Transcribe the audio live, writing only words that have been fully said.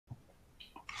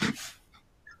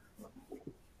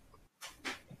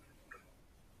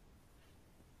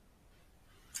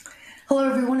Hello,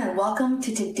 everyone, and welcome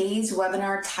to today's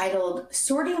webinar titled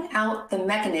Sorting Out the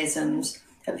Mechanisms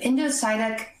of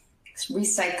Endocytic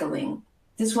Recycling.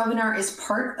 This webinar is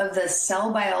part of the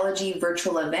Cell Biology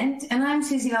virtual event, and I'm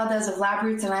Susie Valdez of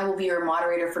Labroots, and I will be your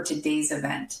moderator for today's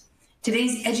event.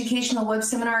 Today's educational web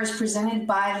seminar is presented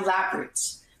by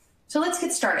Labroots. So let's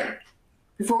get started.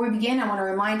 Before we begin, I want to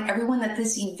remind everyone that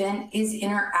this event is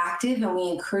interactive, and we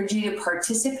encourage you to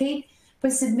participate by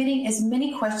submitting as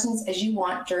many questions as you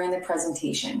want during the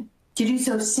presentation. To do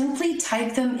so, simply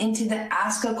type them into the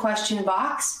Ask a Question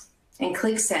box and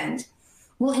click Send.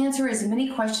 We'll answer as many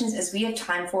questions as we have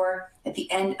time for at the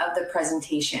end of the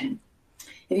presentation.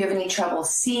 If you have any trouble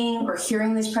seeing or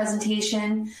hearing this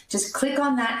presentation, just click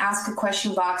on that Ask a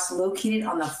Question box located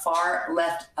on the far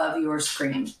left of your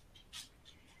screen.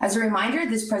 As a reminder,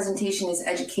 this presentation is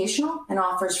educational and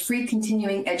offers free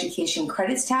continuing education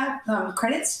credits.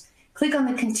 Click on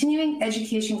the Continuing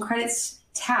Education Credits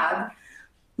tab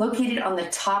located on the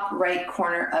top right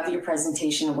corner of your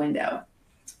presentation window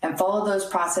and follow those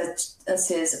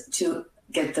processes to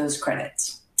get those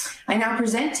credits. I now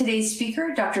present today's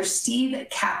speaker, Dr. Steve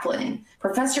Caplan,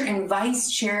 Professor and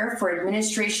Vice Chair for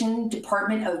Administration,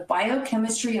 Department of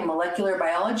Biochemistry and Molecular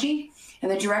Biology, and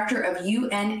the Director of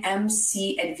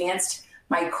UNMC Advanced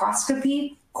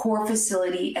Microscopy Core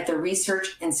Facility at the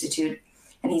Research Institute,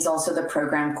 and he's also the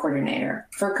program coordinator.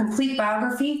 For a complete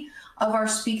biography of our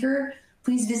speaker,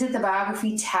 please visit the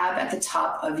Biography tab at the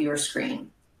top of your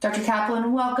screen. Dr.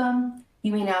 Caplan, welcome.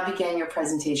 You may now begin your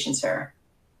presentation, sir.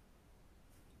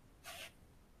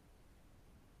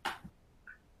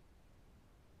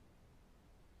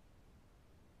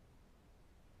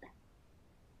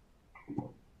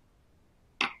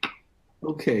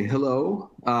 Okay, hello.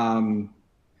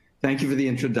 Thank you for the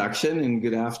introduction and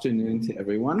good afternoon to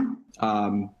everyone.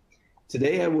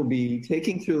 Today I will be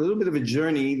taking through a little bit of a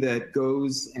journey that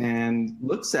goes and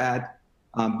looks at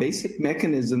basic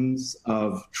mechanisms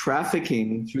of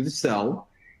trafficking through the cell,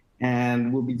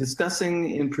 and we'll be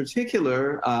discussing in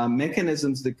particular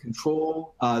mechanisms that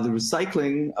control the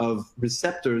recycling of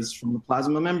receptors from the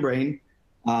plasma membrane,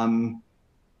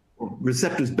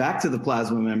 receptors back to the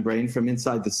plasma membrane from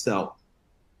inside the cell.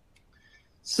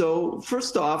 So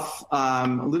first off, a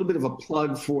little bit of a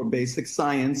plug for basic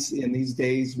science in these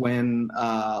days when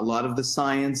a lot of the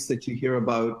science that you hear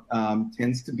about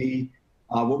tends to be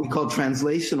what we call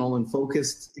translational and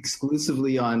focused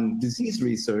exclusively on disease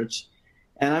research.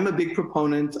 And I'm a big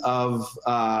proponent of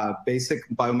basic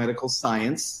biomedical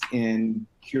science and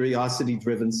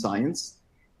curiosity-driven science.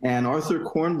 And Arthur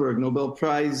Kornberg, Nobel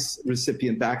Prize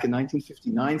recipient back in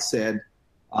 1959, said,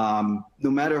 no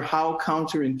matter how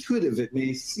counterintuitive it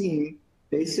may seem,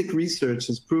 basic research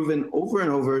has proven over and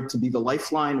over to be the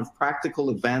lifeline of practical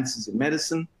advances in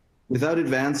medicine. Without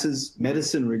advances,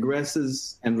 medicine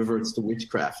regresses and reverts to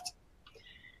witchcraft.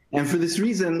 And for this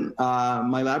reason,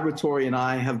 my laboratory and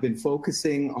I have been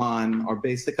focusing on our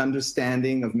basic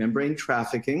understanding of membrane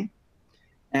trafficking.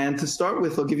 And to start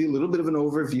with, I'll give you a little bit of an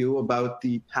overview about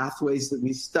the pathways that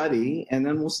we study, and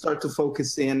then we'll start to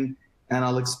focus in, and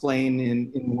I'll explain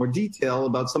in more detail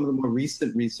about some of the more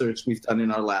recent research we've done in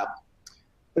our lab.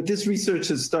 But this research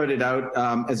has started out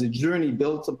as a journey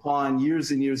built upon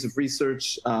years and years of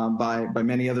research by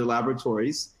many other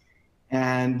laboratories.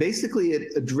 And basically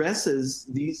it addresses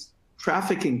these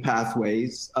trafficking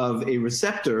pathways of a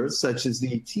receptor, such as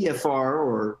the TFR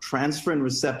or transferrin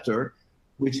receptor,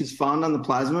 which is found on the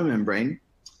plasma membrane.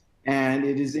 And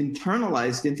it is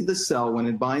internalized into the cell when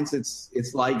it binds its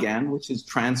ligand, which is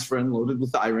transferrin loaded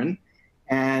with iron.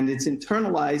 And it's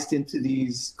internalized into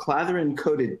these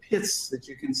clathrin-coated pits that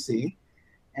you can see.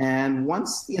 And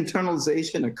once the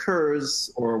internalization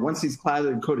occurs, or once these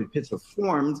clathrin-coated pits are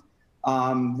formed,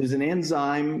 there's an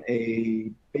enzyme,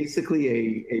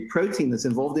 basically a protein that's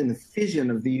involved in the fission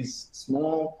of these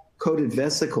small coated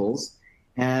vesicles.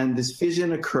 And this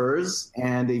fission occurs,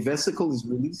 and a vesicle is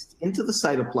released into the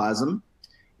cytoplasm,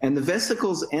 and the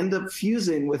vesicles end up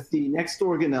fusing with the next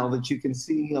organelle that you can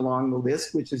see along the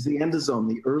list, which is the endosome,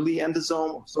 the early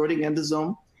endosome, or sorting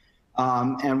endosome.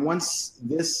 And once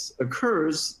this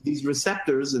occurs, these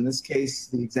receptors, in this case,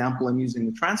 the example I'm using,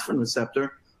 the transferrin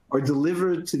receptor, are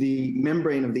delivered to the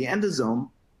membrane of the endosome,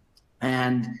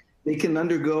 and they can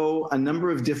undergo a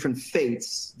number of different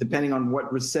fates depending on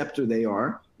what receptor they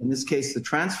are. In this case, the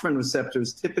transferrin receptor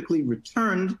is typically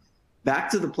returned back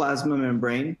to the plasma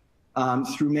membrane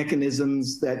through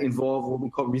mechanisms that involve what we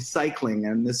call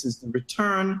recycling. And this is the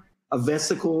return of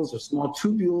vesicles or small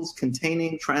tubules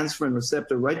containing transferrin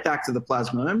receptor right back to the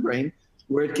plasma membrane,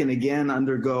 where it can again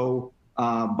undergo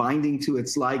binding to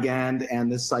its ligand,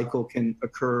 and this cycle can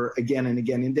occur again and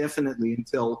again indefinitely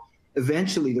until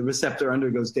eventually the receptor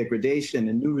undergoes degradation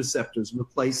and new receptors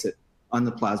replace it on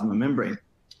the plasma membrane.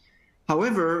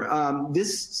 However,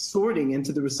 this sorting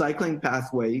into the recycling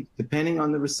pathway, depending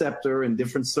on the receptor and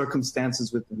different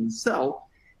circumstances within the cell,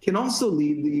 can also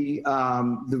lead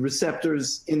the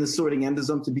receptors in the sorting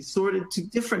endosome to be sorted to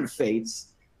different fates.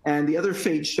 And the other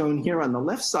fate shown here on the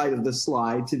left side of the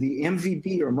slide to the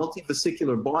MVB or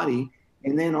multivesicular body,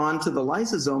 and then onto the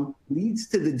lysosome, leads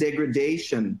to the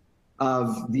degradation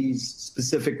of these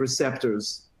specific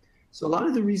receptors. So a lot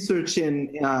of the research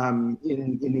in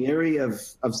the area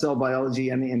of cell biology,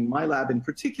 and in my lab in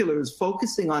particular, is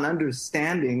focusing on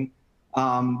understanding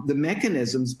the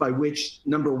mechanisms by which,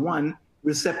 number one,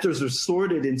 receptors are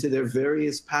sorted into their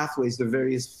various pathways, their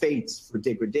various fates for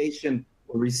degradation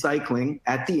or recycling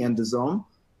at the endosome,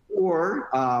 or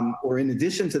in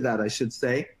addition to that, I should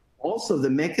say, also the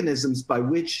mechanisms by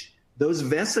which those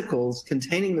vesicles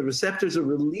containing the receptors are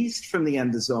released from the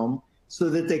endosome so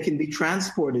that they can be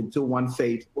transported to one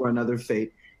fate or another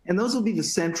fate. And those will be the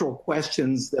central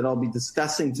questions that I'll be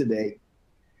discussing today.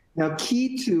 Now,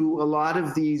 key to a lot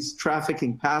of these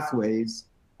trafficking pathways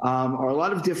are a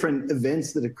lot of different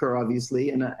events that occur,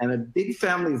 obviously, and a big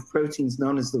family of proteins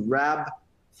known as the Rab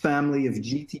family of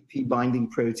GTP binding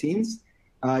proteins.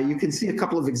 You can see a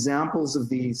couple of examples of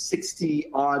the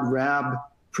 60-odd Rab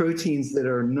proteins that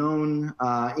are known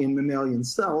in mammalian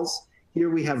cells. Here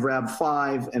we have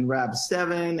Rab5 and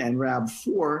Rab7 and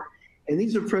Rab4, and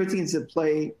these are proteins that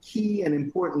play key and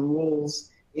important roles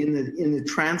in the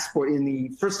transport,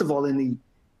 first of all, in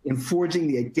forging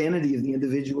the identity of the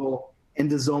individual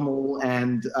endosomal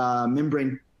and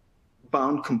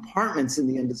membrane-bound compartments in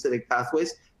the endocytic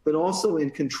pathways, but also in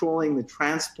controlling the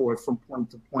transport from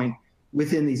point to point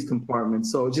within these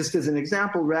compartments. So just as an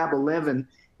example, Rab11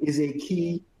 is a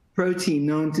key protein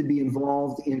known to be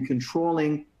involved in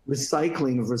controlling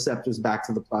recycling of receptors back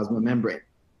to the plasma membrane.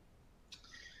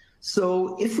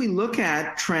 So if we look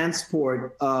at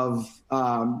transport of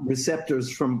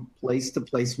receptors from place to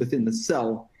place within the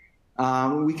cell,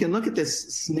 we can look at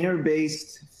this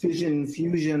snare-based fission,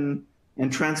 fusion,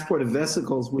 and transport of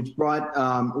vesicles, which brought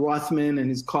Rothman and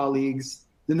his colleagues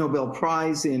the Nobel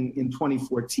Prize in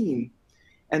 2014.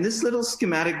 And this little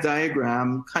schematic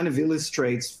diagram kind of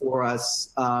illustrates for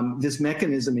us this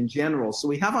mechanism in general. So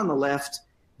we have on the left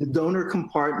the donor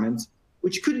compartment,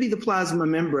 which could be the plasma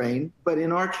membrane, but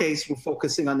in our case, we're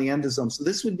focusing on the endosome. So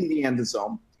this would be the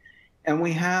endosome. And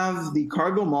we have the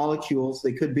cargo molecules.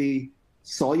 They could be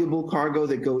soluble cargo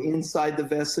that go inside the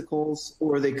vesicles,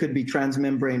 or they could be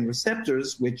transmembrane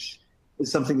receptors, which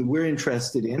is something that we're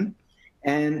interested in.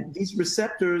 And these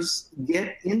receptors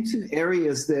get into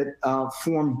areas that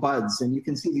form buds. And you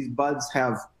can see these buds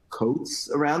have coats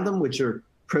around them, which are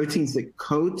proteins that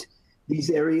coat these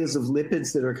areas of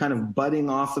lipids that are kind of budding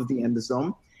off of the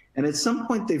endosome. And at some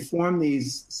point, they form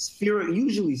these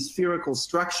usually spherical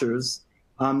structures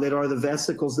that are the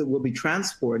vesicles that will be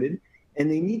transported.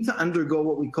 And they need to undergo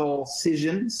what we call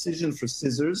scission for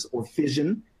scissors, or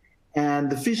fission. And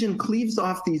the fission cleaves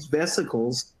off these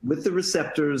vesicles with the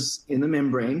receptors in the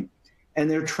membrane, and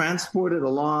they're transported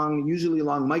along, usually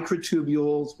along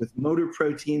microtubules with motor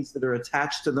proteins that are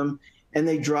attached to them, and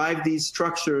they drive these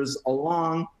structures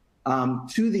along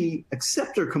to the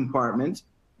acceptor compartment,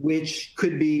 which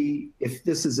could be, if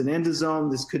this is an endosome,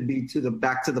 this could be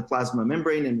back to the plasma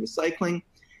membrane and recycling.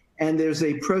 And there's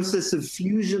a process of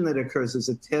fusion that occurs. There's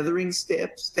a tethering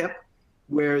step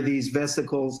where these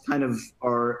vesicles kind of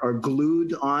are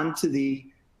glued onto the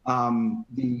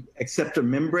acceptor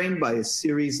membrane by a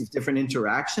series of different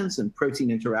interactions and protein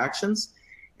interactions.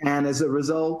 And as a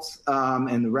result,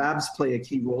 and the Rabs play a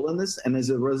key role in this, and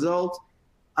as a result,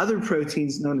 other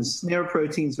proteins known as snare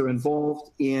proteins are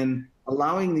involved in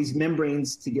allowing these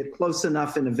membranes to get close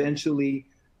enough and eventually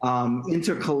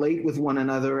intercalate with one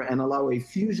another and allow a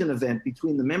fusion event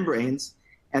between the membranes.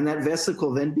 And that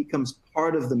vesicle then becomes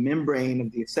part of the membrane,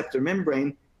 of the acceptor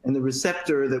membrane, and the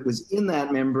receptor that was in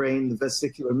that membrane, the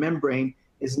vesicular membrane,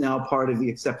 is now part of the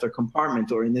acceptor compartment,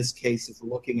 or in this case, if we're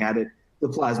looking at it, the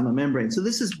plasma membrane. So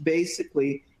this is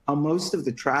basically how most of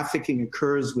the trafficking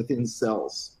occurs within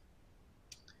cells.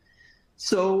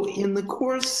 So in the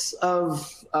course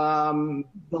of the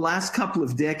last couple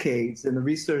of decades, and the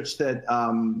research that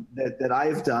I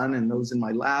have done and those in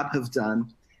my lab have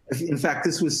done, in fact,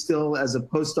 this was still as a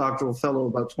postdoctoral fellow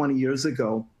about 20 years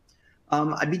ago,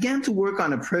 I began to work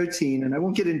on a protein, and I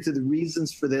won't get into the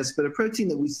reasons for this, but a protein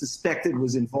that we suspected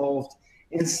was involved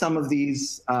in some of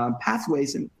these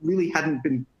pathways and really hadn't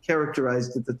been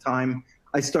characterized at the time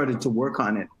I started to work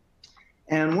on it.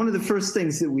 And one of the first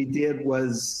things that we did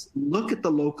was look at the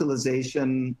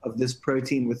localization of this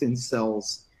protein within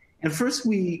cells. And first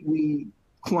we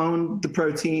cloned the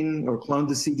protein or cloned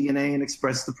the cDNA and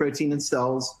expressed the protein in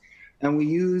cells. And we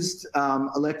used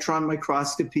electron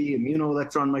microscopy,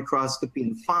 immunoelectron microscopy,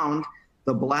 and found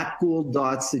the black Gould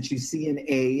dots that you see in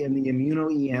A in the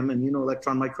immuno-EM,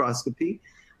 immunoelectron microscopy,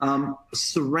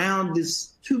 surround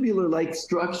this tubular-like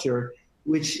structure,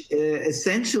 which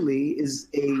essentially is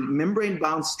a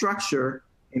membrane-bound structure,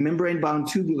 a membrane-bound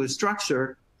tubular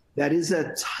structure that is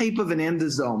a type of an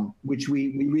endosome, which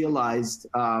we realized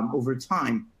over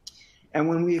time. And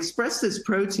when we express this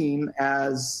protein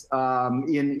as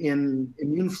in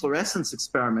immune fluorescence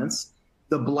experiments,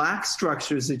 the black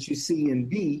structures that you see in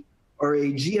B are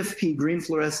a GFP, green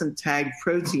fluorescent tagged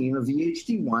protein of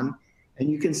VHD1.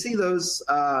 And you can see those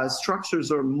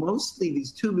structures are mostly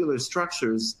these tubular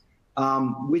structures,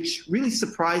 which really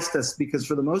surprised us because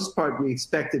for the most part, we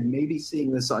expected maybe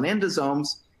seeing this on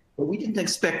endosomes, but we didn't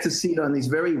expect to see it on these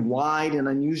very wide and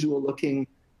unusual looking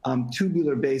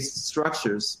tubular-based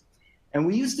structures. And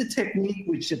we used a technique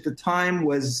which at the time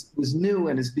was new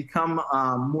and has become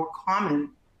more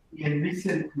common in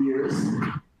recent years.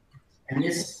 And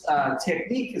this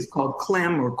technique is called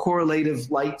CLEM, or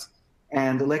correlative light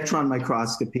and electron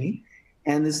microscopy.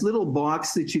 And this little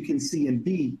box that you can see in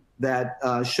B that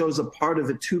shows a part of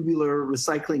a tubular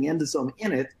recycling endosome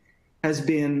in it has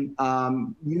been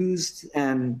used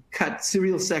and cut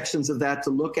serial sections of that to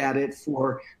look at it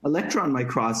for electron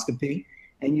microscopy.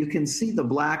 And you can see the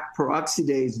black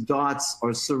peroxidase dots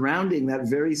are surrounding that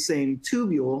very same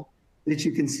tubule that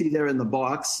you can see there in the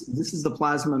box. This is the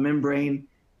plasma membrane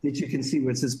that you can see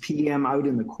where it says PM out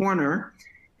in the corner.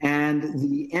 And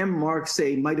the M marks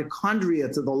a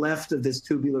mitochondria to the left of this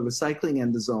tubular recycling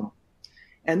endosome.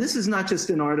 And this is not just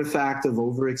an artifact of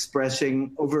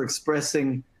overexpressing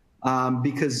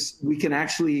because we can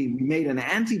actually made an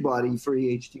antibody for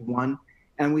EHD1.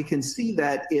 And we can see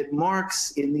that it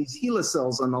marks in these HeLa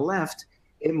cells on the left,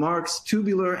 it marks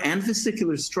tubular and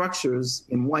vesicular structures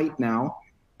in white now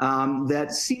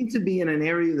that seem to be in an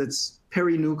area that's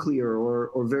perinuclear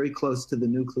or very close to the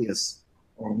nucleus,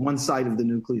 or one side of the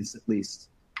nucleus at least.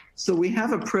 So we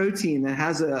have a protein that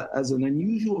has an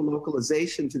unusual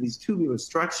localization to these tubular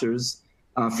structures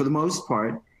for the most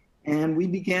part. And we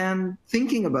began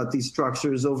thinking about these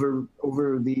structures over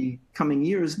the coming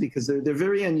years because they're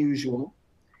very unusual.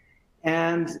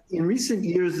 And in recent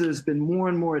years, there's been more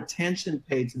and more attention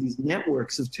paid to these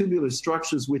networks of tubular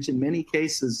structures, which in many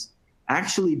cases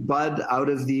actually bud out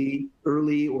of the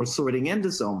early or sorting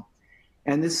endosome.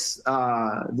 And this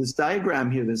diagram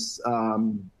here, this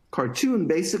cartoon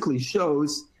basically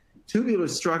shows tubular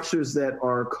structures that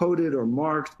are coded or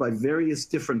marked by various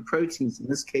different proteins, in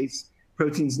this case,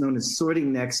 proteins known as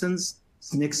sorting nexins,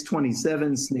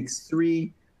 SNX27,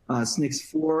 SNX3,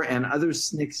 SNX4, and other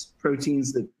SNX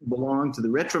proteins that belong to the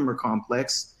retromer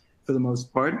complex for the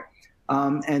most part.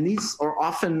 And these are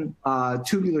often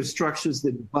tubular structures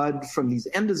that bud from these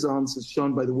endosomes, as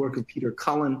shown by the work of Peter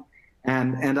Cullen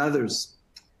and others.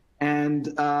 And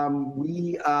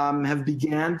we have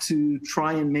began to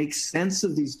try and make sense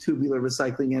of these tubular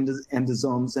recycling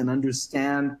endosomes and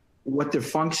understand what their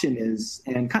function is,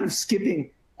 and kind of skipping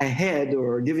ahead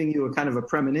or giving you a kind of a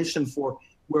premonition for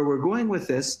where we're going with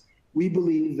this. We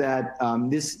believe that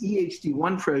this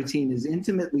EHD1 protein is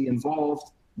intimately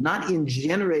involved not in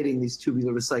generating these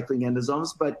tubular recycling endosomes,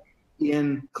 but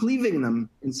in cleaving them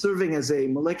and serving as a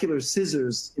molecular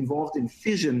scissors involved in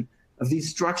fission of these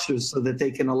structures so that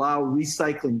they can allow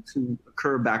recycling to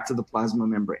occur back to the plasma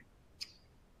membrane.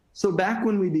 So back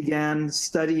when we began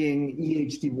studying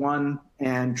EHD1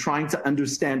 and trying to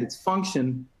understand its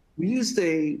function, we used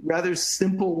a rather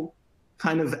simple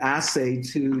kind of assay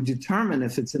to determine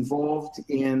if it's involved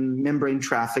in membrane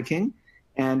trafficking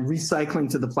and recycling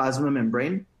to the plasma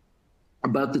membrane.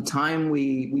 About the time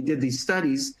we did these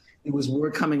studies, it was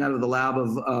work coming out of the lab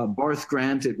of Barth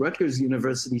Grant at Rutgers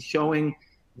University showing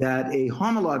that a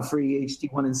homologue for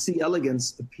EHD1 in C.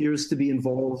 elegans appears to be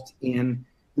involved in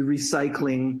the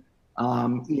recycling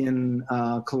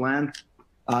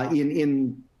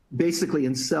basically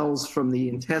in cells from the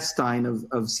intestine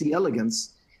of C.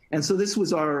 elegans. And so this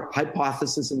was our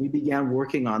hypothesis, and we began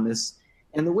working on this.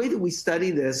 And the way that we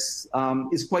study this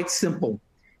is quite simple.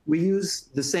 We use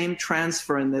the same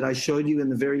transferrin that I showed you in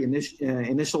the very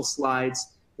initial slides.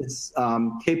 It's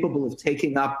capable of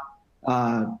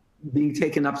being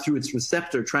taken up through its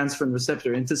receptor, transferrin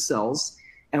receptor, into cells.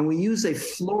 And we use a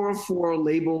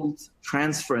fluorophore-labeled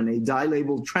transferrin, a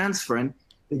dye-labeled transferrin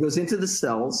that goes into the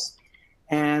cells.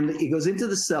 And it goes into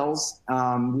the cells.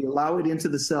 We allow it into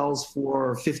the cells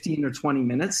for 15 or 20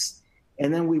 minutes.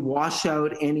 And then we wash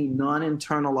out any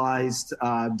non-internalized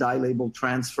dilabeled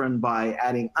transferrin by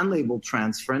adding unlabeled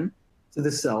transferrin to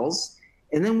the cells.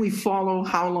 And then we follow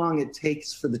how long it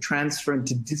takes for the transferrin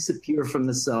to disappear from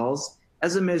the cells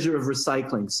as a measure of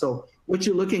recycling. So what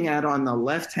you're looking at on the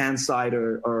left-hand side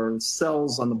are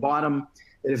cells on the bottom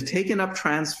that have taken up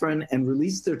transferrin and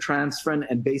released their transferrin,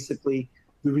 and basically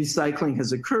the recycling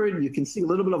has occurred. You can see a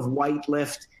little bit of white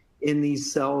left in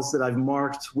these cells that I've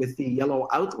marked with the yellow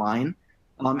outline.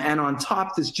 And on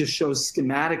top, this just shows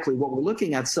schematically what we're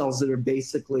looking at, cells that are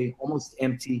basically almost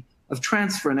empty of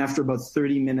transferrin after about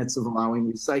 30 minutes of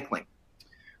allowing recycling.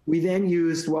 We then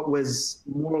used what was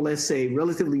more or less a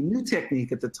relatively new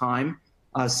technique at the time,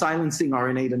 silencing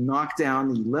RNA to knock down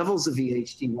the levels of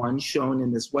EHD1 shown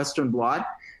in this Western blot.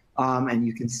 And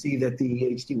you can see that the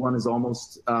EHD1 is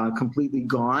almost completely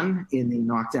gone in the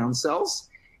knockdown cells.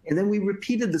 And then we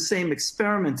repeated the same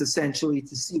experiment essentially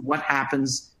to see what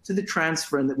happens to the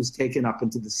transferrin that was taken up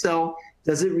into the cell.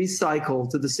 Does it recycle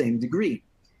to the same degree?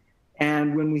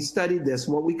 And when we studied this,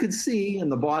 what we could see in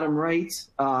the bottom right,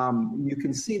 you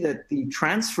can see that the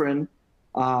transferrin,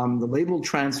 the labeled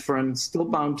transferrin still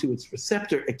bound to its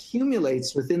receptor,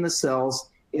 accumulates within the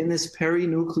cells in this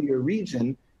perinuclear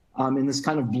region, in this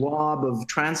kind of blob of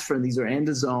transferrin. These are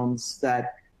endosomes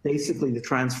that basically the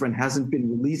transferrin hasn't been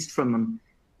released from them.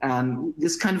 And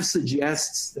this kind of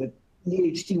suggests that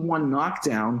EHD1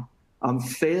 knockdown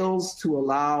fails to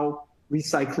allow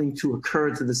recycling to occur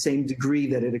to the same degree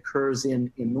that it occurs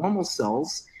in normal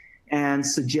cells, and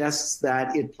suggests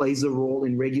that it plays a role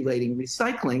in regulating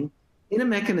recycling in a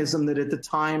mechanism that at the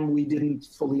time we didn't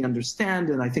fully understand,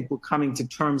 and I think we're coming to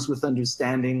terms with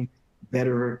understanding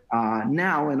better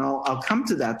now, and I'll come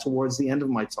to that towards the end of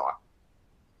my talk.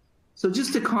 So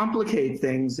just to complicate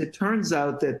things, it turns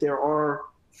out that there are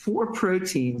 4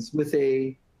 proteins with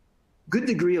a good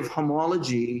degree of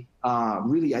homology,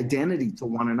 really identity to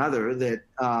one another, that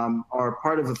are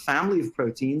part of a family of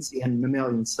proteins in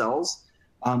mammalian cells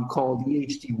called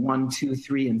EHD1, 2,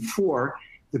 3, and 4.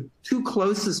 The 2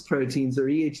 closest proteins are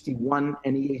EHD1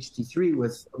 and EHD3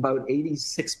 with about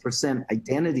 86%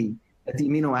 identity at the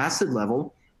amino acid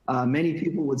level. Many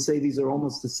people would say these are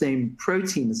almost the same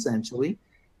protein essentially,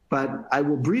 but I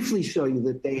will briefly show you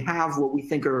that they have what we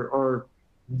think are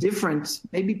different,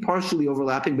 maybe partially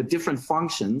overlapping, but different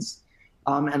functions.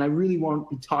 And I really won't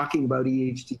be talking about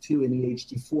EHD2 and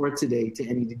EHD4 today to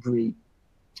any degree.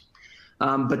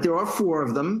 But there are 4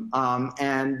 of them.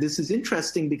 And this is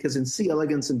interesting because in C.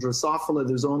 elegans and Drosophila,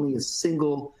 there's only a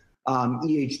single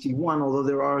EHD1, although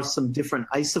there are some different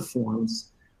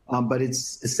isoforms, but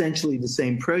it's essentially the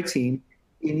same protein.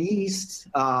 In yeast,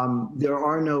 there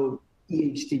are no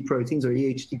EHD proteins or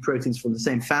EHD proteins from the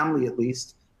same family at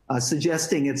least,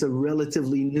 suggesting it's a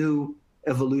relatively new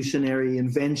evolutionary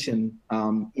invention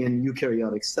in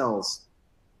eukaryotic cells.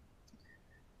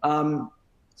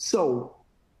 So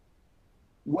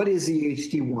what is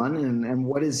EHD1 and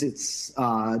what does its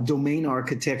domain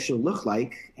architecture look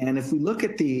like? And if we look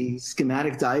at the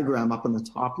schematic diagram up on the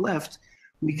top left,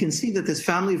 we can see that this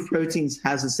family of proteins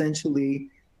has essentially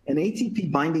an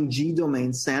ATP binding G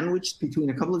domain sandwiched between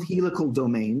a couple of helical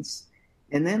domains,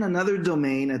 and then another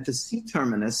domain at the C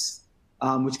terminus,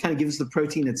 which kind of gives the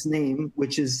protein its name,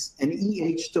 which is an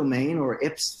EH domain or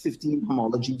EPS15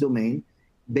 homology domain,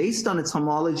 based on its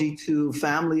homology to a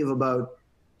family of about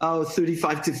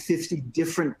 35 to 50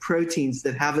 different proteins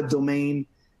that have a domain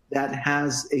that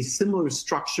has a similar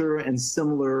structure and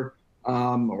similar,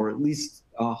 or at least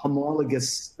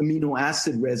homologous amino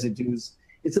acid residues.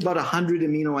 It's about 100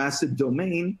 amino acid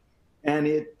domain, and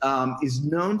it is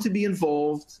known to be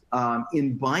involved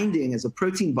in binding as a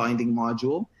protein binding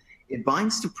module. It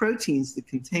binds to proteins that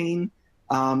contain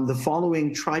the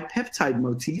following tripeptide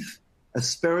motif: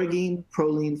 asparagine,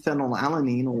 proline,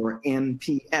 phenylalanine, or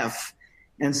NPF.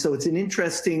 And so it's an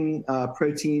interesting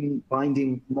protein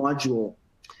binding module.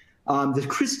 The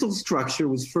crystal structure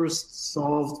was first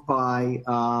solved by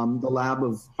the lab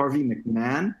of Harvey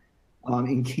McMahon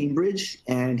in Cambridge,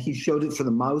 and he showed it for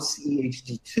the mouse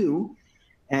EHD2.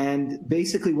 And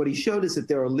basically what he showed is that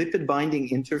there are lipid binding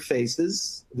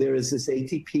interfaces. There is this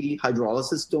ATP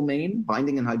hydrolysis domain,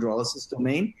 binding and hydrolysis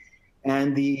domain,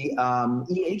 and the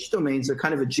EH domains are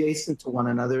kind of adjacent to one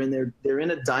another, and they're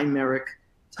in a dimeric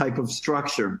type of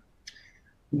structure.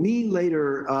 We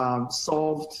later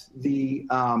solved the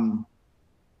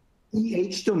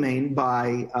EH domain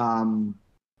by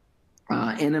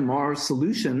NMR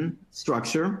solution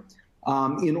structure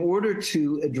in order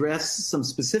to address some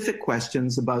specific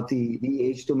questions about the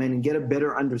EH domain and get a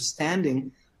better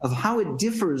understanding of how it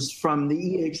differs from the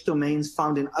EH domains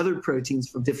found in other proteins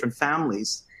from different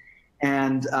families.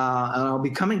 And I'll be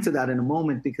coming to that in a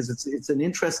moment because it's an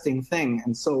interesting thing.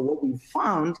 And so what we've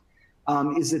found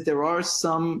is that there are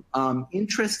some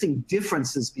interesting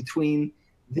differences between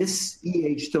this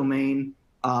EH domain,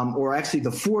 or actually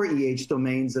the 4 EH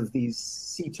domains of these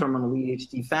C-terminal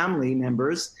EHD family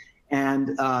members,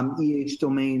 and EH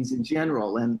domains in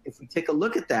general. And if we take a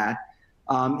look at that,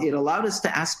 it allowed us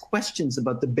to ask questions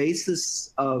about the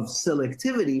basis of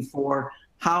selectivity for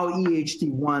how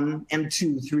EHD1,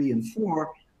 M2, 3, and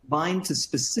 4 bind to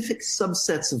specific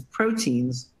subsets of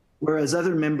proteins, whereas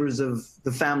other members of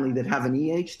the family that have an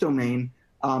EH domain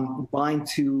bind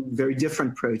to very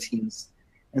different proteins.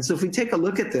 And so if we take a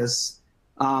look at this,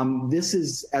 this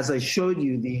is, as I showed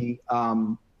you, the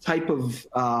type of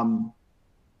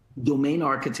domain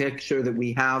architecture that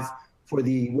we have for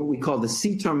the what we call the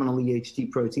C-terminal EHD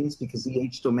proteins, because the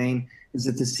EH domain is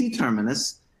at the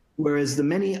C-terminus, whereas the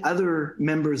many other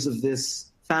members of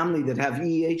this family that have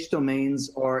EH domains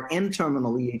are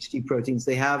N-terminal EHD proteins.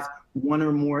 They have one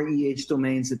or more EH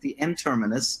domains at the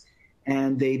N-terminus,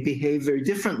 and they behave very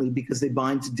differently because they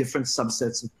bind to different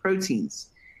subsets of proteins.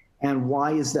 And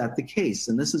why is that the case?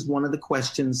 And this is one of the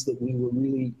questions that we were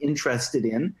really interested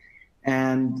in.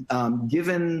 And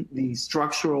given the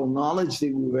structural knowledge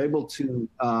that we were able to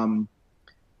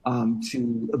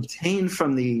obtain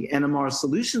from the NMR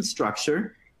solution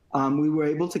structure, we were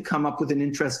able to come up with an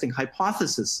interesting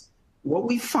hypothesis. What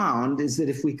we found is that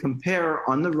if we compare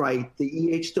on the right the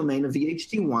EH domain of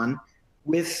EHD1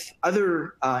 with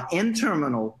other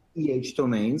N-terminal EH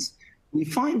domains, we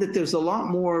find that there's a lot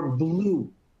more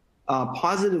blue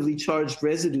positively charged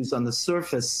residues on the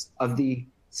surface of the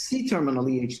C-terminal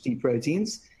EHD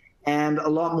proteins and a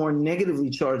lot more negatively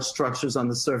charged structures on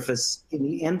the surface in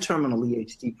the N-terminal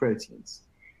EHD proteins.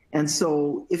 And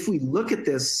so if we look at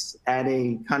this at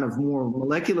a kind of more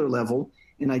molecular level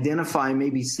and identify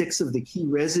maybe 6 of the key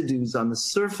residues on the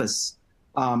surface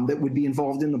that would be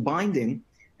involved in the binding,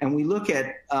 and we look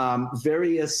at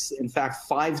various, in fact,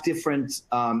 5 different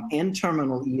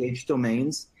N-terminal EH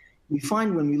domains, we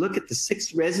find when we look at the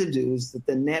 6 residues that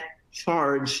the net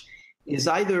charge is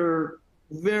either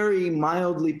very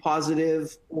mildly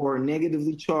positive or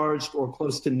negatively charged or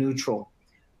close to neutral.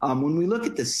 When we look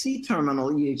at the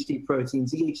C-terminal EHD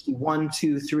proteins, EHD1,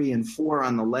 2, 3, and 4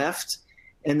 on the left,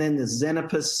 and then the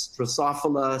Xenopus,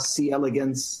 Drosophila, C.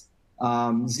 elegans,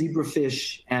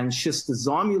 zebrafish, and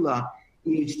Schistosomula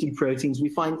EHD proteins, we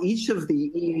find each of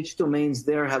the EH domains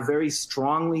there have very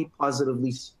strongly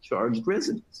positively charged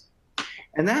residues.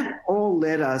 And that all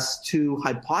led us to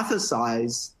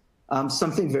hypothesize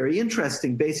something very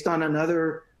interesting based on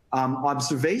another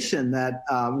observation that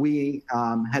we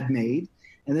had made.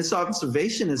 And this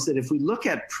observation is that if we look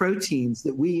at proteins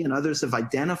that we and others have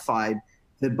identified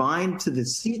that bind to the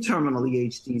C-terminal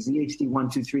EHDs,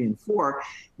 EHD1, 2, 3, and 4,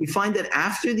 we find that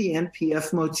after the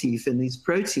NPF motif in these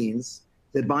proteins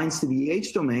that binds to the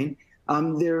EH domain,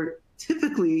 there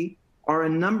typically are a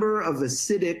number of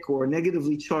acidic or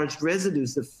negatively charged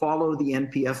residues that follow the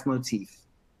NPF motif.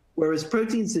 Whereas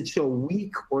proteins that show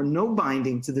weak or no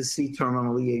binding to the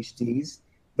C-terminal EHDs,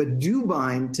 but do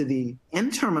bind to the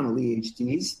N-terminal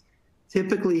EHDs,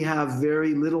 typically have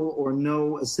very little or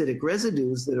no acidic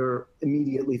residues that are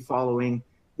immediately following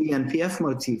the NPF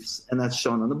motifs, and that's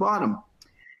shown on the bottom.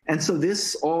 And so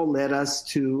this all led us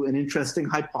to an interesting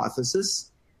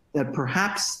hypothesis that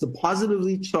perhaps the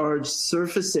positively charged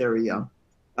surface area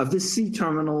of the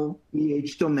C-terminal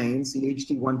EH domains,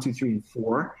 EHD1, 2, 3, and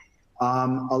 4,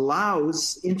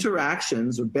 allows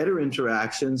interactions or better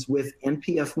interactions with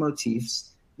NPF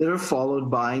motifs that are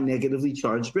followed by negatively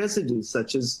charged residues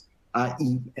such as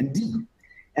E and D.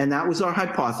 And that was our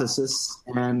hypothesis.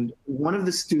 And one of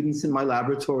the students in my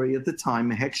laboratory at the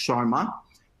time, Mehek Sharma,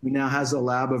 who now has a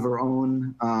lab of her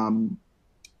own,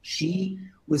 she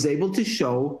was able to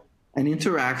show an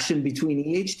interaction between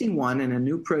EHD1 and a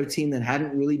new protein that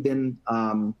hadn't really been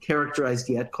characterized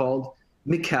yet called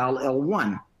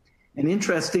McCall-L1. And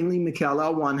interestingly,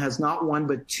 McCall-L1 has not 1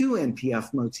 but 2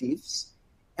 NPF motifs,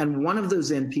 and one of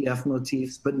those NPF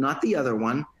motifs, but not the other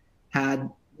one, had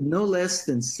no less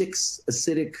than 6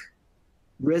 acidic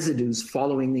residues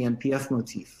following the NPF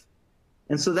motif.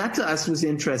 And so that to us was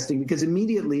interesting because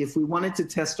immediately, if we wanted to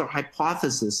test our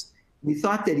hypothesis, we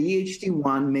thought that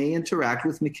EHD1 may interact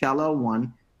with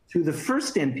McCall-L1 through the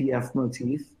first NPF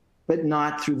motif, but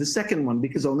not through the second one,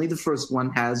 because only the first one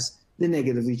has the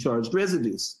negatively charged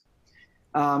residues.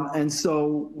 And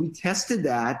so we tested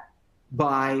that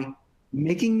by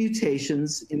making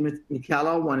mutations in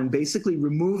McCall-L1 and basically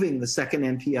removing the second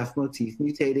NPF motif,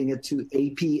 mutating it to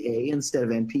APA instead of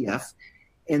NPF,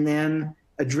 and then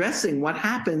addressing what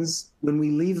happens when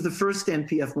we leave the first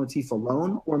NPF motif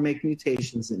alone or make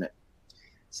mutations in it.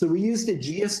 So we used a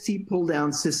GST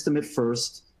pull-down system at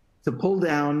first to pull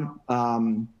down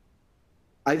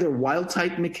either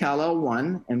wild-type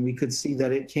McCall-1, and we could see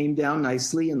that it came down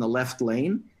nicely in the left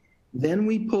lane. Then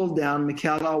we pulled down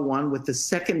McCall-1 with the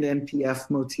second NPF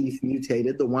motif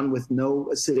mutated, the one with no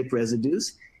acidic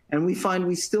residues, and we find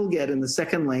we still get in the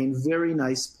second lane very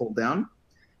nice pull-down.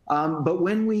 But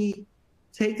when we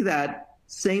take that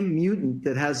same mutant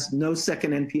that has no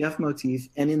second NPF motif,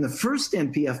 and in the first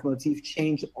NPF motif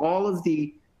change all of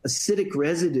the acidic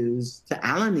residues to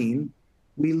alanine,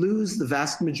 we lose the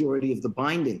vast majority of the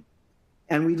binding.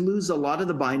 And we lose a lot of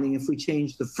the binding if we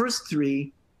change the first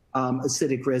three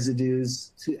acidic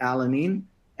residues to alanine,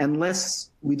 and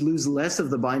we'd lose less of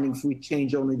the binding if we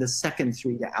change only the second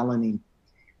three to alanine.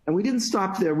 And we didn't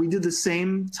stop there. We did the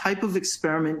same type of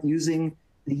experiment using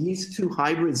the yeast-2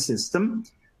 hybrid system,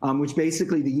 which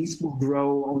basically the yeast will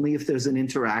grow only if there's an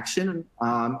interaction.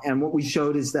 And what we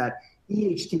showed is that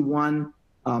EHT1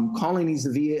 colonies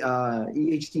of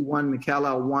EHT1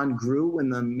 McCall-1 grew when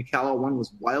the McCall-1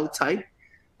 was wild type.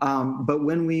 But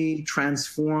when we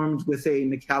transformed with a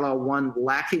McCall-1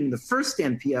 lacking the first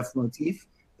NPF motif,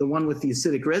 the one with the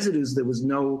acidic residues, there was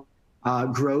no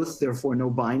growth, therefore no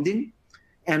binding.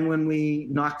 And when we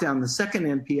knocked down the second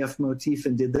NPF motif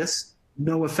and did this,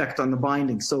 no effect on the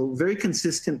binding. So very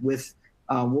consistent with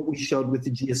what we showed with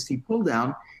the GST pull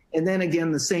down. And then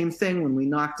again, the same thing, when we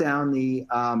knock down the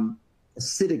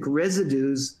acidic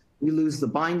residues, we lose the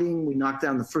binding. We knock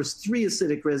down the first three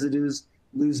acidic residues,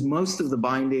 lose most of the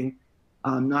binding.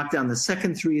 Knock down the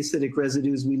second three acidic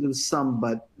residues, we lose some,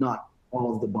 but not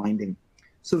all of the binding.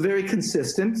 So very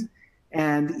consistent.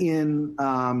 And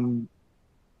in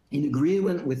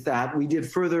agreement with that, we did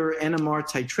further NMR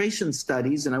titration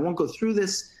studies, and I won't go through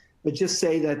this, but just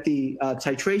say that the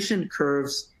titration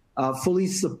curves fully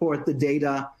support the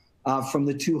data from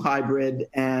the 2 hybrid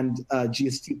and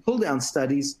GST pull-down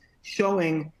studies,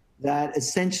 showing that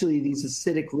essentially these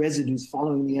acidic residues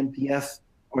following the NPF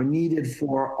are needed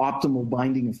for optimal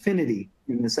binding affinity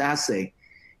in this assay.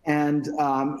 And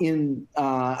in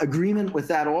agreement with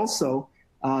that also,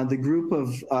 the group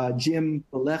of Jim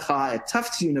Balecha at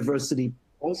Tufts University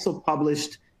also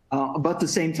published, about the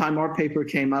same time our paper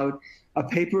came out, a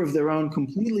paper of their own,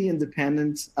 completely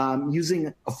independent, using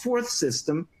a 4th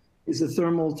system, is a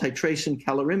thermal titration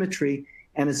calorimetry,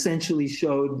 and essentially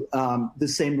showed the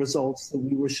same results that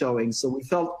we were showing. So we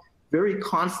felt very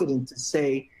confident to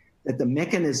say that the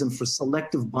mechanism for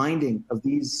selective binding of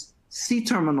these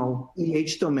C-terminal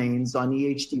EH domains on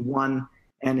EHD1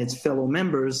 and its fellow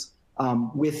members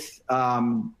with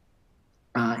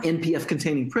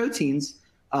NPF-containing proteins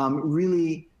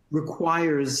really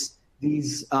requires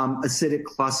these acidic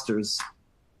clusters.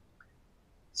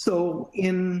 So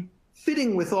in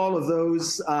fitting with all of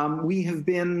those, we have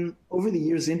been, over the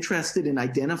years, interested in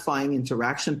identifying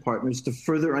interaction partners to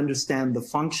further understand the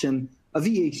function of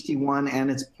EHD1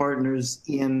 and its partners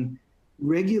in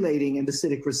regulating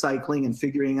endocytic recycling and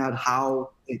figuring out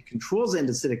how it controls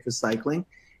endocytic recycling.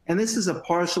 And this is a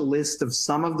partial list of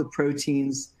some of the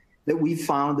proteins that we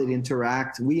found that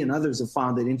interact, we and others have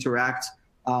found that interact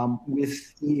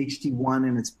with EHD1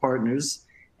 and its partners.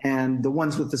 And the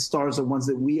ones with the stars are ones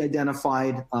that we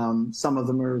identified. Some of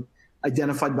them are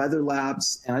identified by other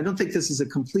labs. And I don't think this is a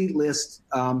complete list.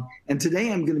 And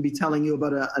today I'm going to be telling you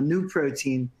about a new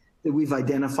protein that we've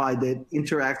identified that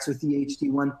interacts with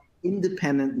EHD1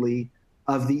 independently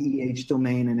of the EH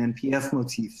domain and NPF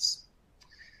motifs.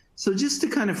 So just to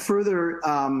kind of further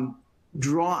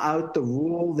draw out the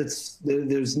role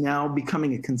there's now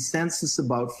becoming a consensus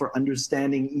about for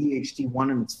understanding EHD1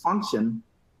 and its function,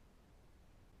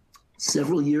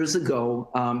 several years ago,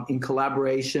 in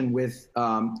collaboration with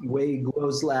Wei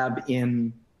Guo's lab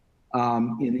in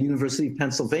the University of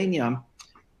Pennsylvania,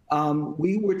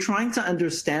 we were trying to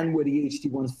understand what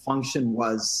EHD1's function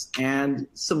was. And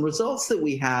some results that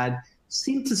we had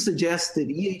seemed to suggest that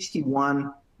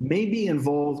EHD1 may be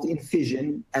involved in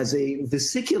fission as a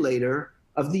vesiculator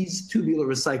of these tubular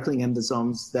recycling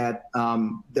endosomes that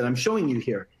I'm showing you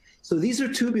here. So these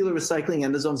are tubular recycling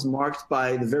endosomes marked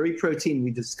by the very protein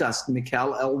we discussed,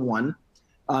 McCall-1.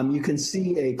 You can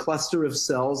see a cluster of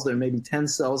cells. There may be 10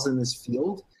 cells in this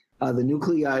field. The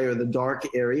nuclei are the dark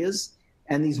areas.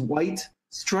 And these white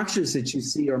structures that you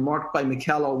see are marked by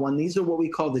McCall-1. These are what we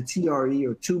call the TRE,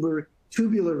 or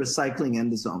tubular recycling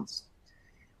endosomes.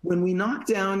 When we knock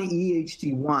down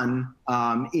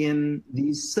EHD1 in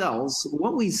these cells,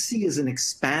 what we see is an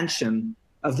expansion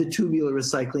of the tubular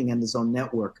recycling endosome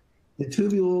network. The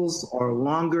tubules are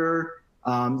longer,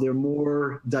 They're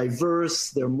more diverse,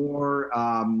 they're more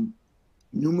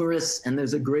numerous, and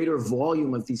there's a greater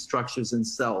volume of these structures in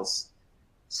cells.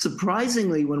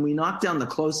 Surprisingly, when we knock down the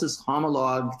closest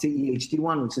homologue to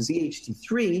EHD1, which is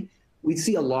EHD3, we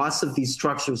see a loss of these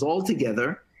structures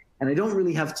altogether. And I don't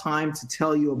really have time to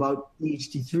tell you about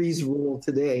EHD3's role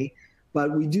today,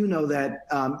 but we do know that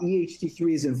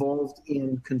EHD3 is involved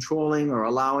in controlling or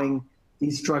allowing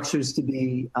these structures to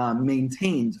be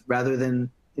maintained rather than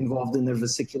involved in their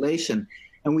vesiculation.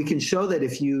 And we can show that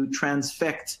if you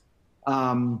transfect,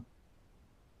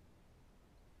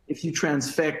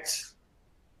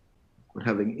 we're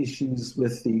having issues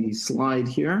with the slide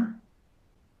here.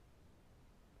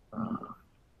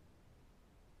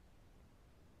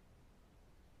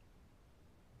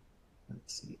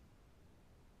 Let's see.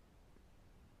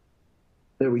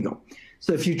 There we go.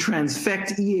 So if you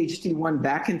transfect EHD1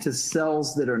 back into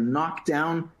cells that are knocked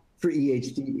down for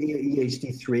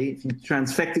EHD3, if you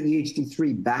transfect the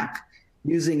EHD3 back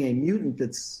using a mutant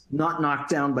that's not knocked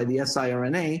down by the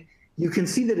siRNA, you can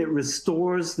see that it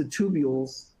restores the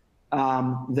tubules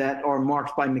that are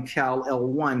marked by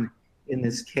McCall-L1 in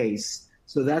this case.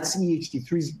 So that's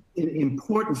EHD3 is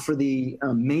important for the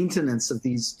maintenance of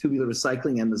these tubular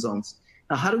recycling endosomes.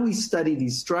 Now, how do we study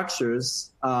these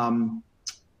structures?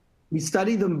 We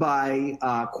study them by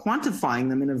quantifying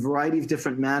them in a variety of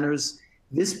different manners.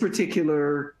 This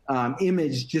particular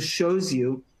image just shows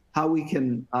you how we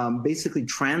can basically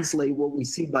translate what we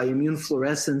see by immune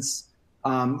fluorescence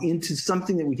into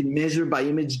something that we can measure by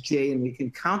image J, and we can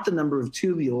count the number of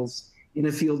tubules in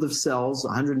a field of cells,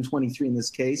 123 in this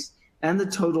case, and the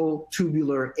total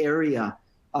tubular area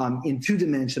in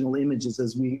two-dimensional images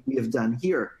as we have done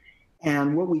here.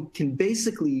 And what we can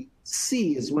basically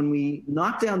see is when we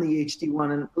knock down the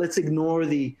EHD1, and let's ignore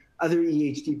the other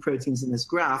EHD proteins in this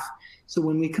graph. So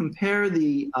when we compare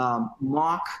the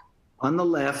MOC on the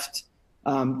left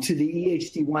to the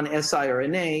EHD1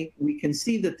 siRNA, we can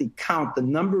see that the count, the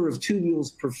number of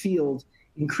tubules per field,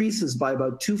 increases by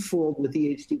about twofold with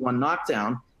EHD1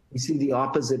 knockdown. We see the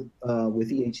opposite with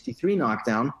EHD3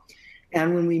 knockdown.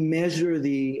 And when we measure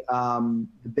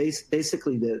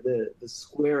basically the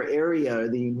square area,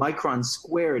 the micron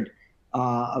squared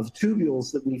of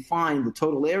tubules that we find, the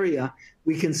total area,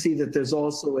 we can see that there's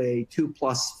also a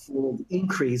 2+-fold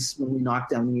increase when we knock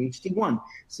down the EHD1,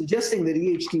 suggesting that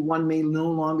EHD1 may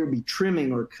no longer be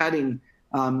trimming or cutting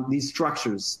these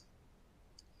structures.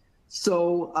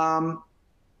 So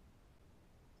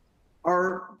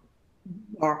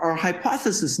our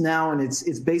hypothesis now, and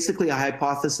it's basically a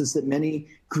hypothesis that many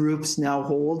groups now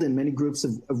hold, and many groups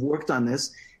have worked on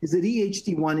this, is that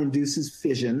EHD1 induces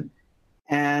fission.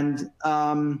 And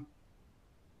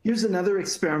here's another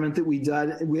experiment that we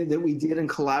did in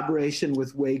collaboration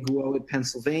with Wei Guo at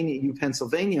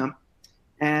Pennsylvania.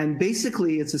 And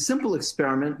basically, it's a simple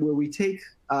experiment where we take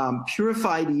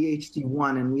purified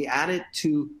EHD1 and we add it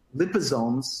to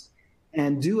liposomes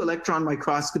and do electron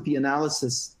microscopy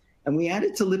analysis. And we add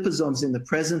it to liposomes in the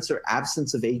presence or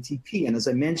absence of ATP. And as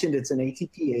I mentioned, it's an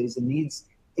ATPase. It needs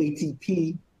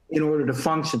ATP in order to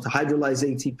function, to hydrolyze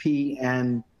ATP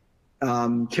and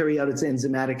carry out its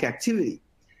enzymatic activity.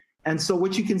 And so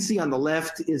what you can see on the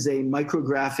left is a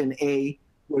micrograph in A,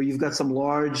 where you've got some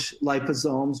large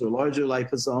liposomes or larger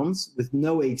liposomes with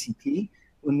no ATP.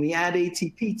 When we add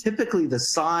ATP, typically the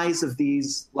size of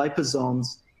these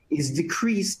liposomes is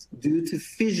decreased due to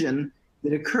fission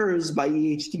that occurs by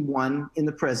EHD1 in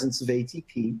the presence of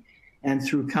ATP. And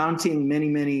through counting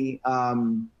many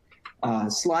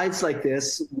slides like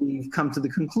this, we've come to the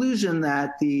conclusion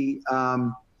that the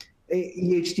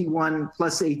EHD1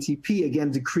 plus ATP,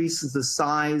 again, decreases the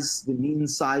size, the mean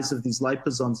size of these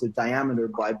liposomes, their diameter,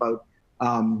 by about,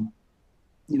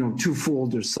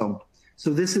 twofold or so. So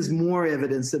this is more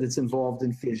evidence that it's involved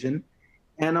in fission.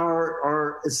 And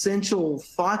our essential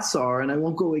thoughts are, and I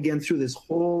won't go again through this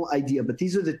whole idea, but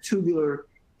these are the tubular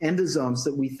endosomes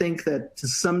that we think that to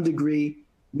some degree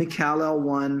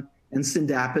McCall-L1 and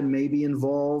syndapin may be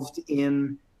involved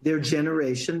in their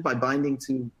generation by binding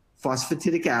to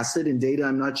phosphatidic acid in data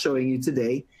I'm not showing you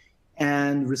today.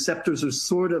 And receptors are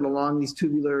sorted along these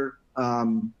tubular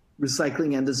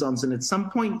recycling endosomes. And at some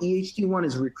point, EHD1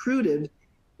 is recruited.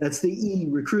 That's the E,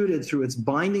 recruited through its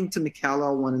binding to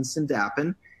McCall-L1 and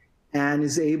syndapin, and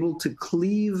is able to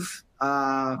cleave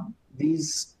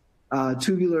these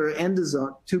tubular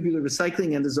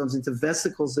recycling endosomes into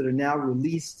vesicles that are now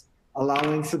released,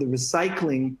 allowing for the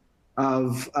recycling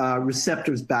of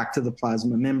receptors back to the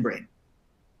plasma membrane.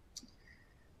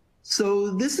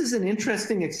 So this is an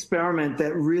interesting experiment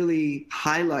that really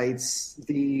highlights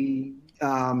the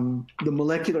the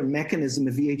molecular mechanism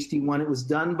of EHD1. It was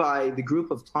done by the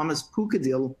group of Thomas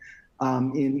Pukadil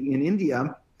in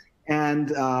India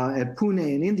and at Pune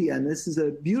in India. And this is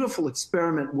a beautiful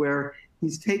experiment where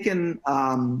he's taken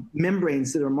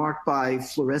membranes that are marked by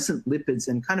fluorescent lipids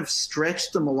and kind of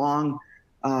stretched them along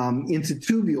into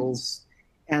tubules.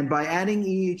 And by adding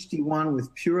EHD1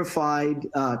 with purified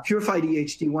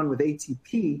EHD1 with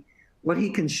ATP, what he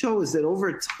can show is that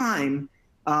over time,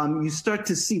 you start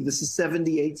to see, this is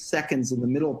 78 seconds in the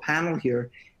middle panel here,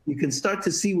 you can start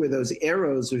to see where those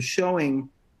arrows are showing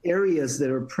areas that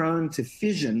are prone to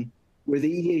fission, where the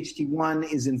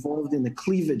EHD1 is involved in the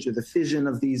cleavage or the fission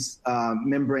of these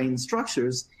membrane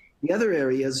structures. The other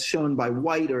areas shown by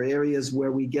white are areas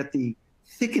where we get the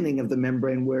thickening of the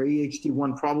membrane, where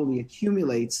EHD1 probably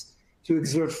accumulates to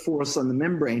exert force on the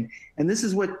membrane. And this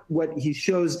is what he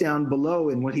shows down below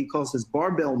in what he calls his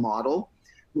barbell model,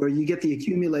 where you get the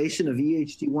accumulation of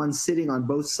EHD1 sitting on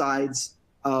both sides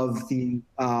of the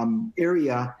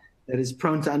area that is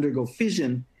prone to undergo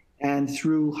fission. And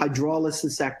through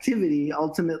hydrolysis activity,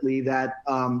 ultimately that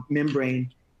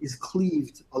membrane is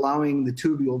cleaved, allowing the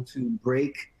tubule to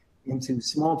break into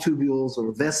small tubules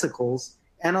or vesicles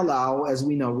and allow, as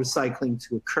we know, recycling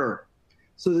to occur.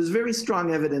 So there's very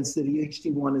strong evidence that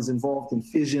EHD1 is involved in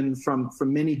fission from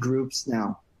many groups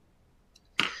now.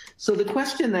 So the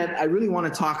question that I really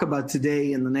want to talk about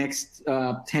today in the next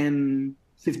 10,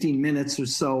 15 minutes or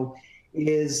so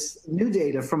is new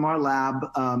data from our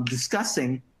lab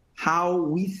discussing how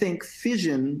we think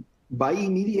fission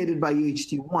mediated by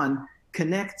EHD1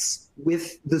 connects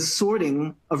with the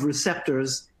sorting of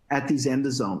receptors at these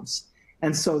endosomes.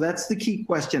 And so that's the key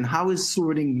question. How is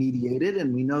sorting mediated?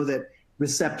 And we know that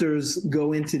receptors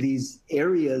go into these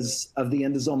areas of the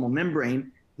endosomal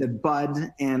membrane that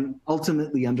bud and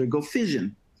ultimately undergo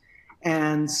fission.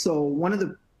 And so one of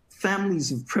the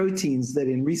families of proteins that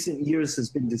in recent years has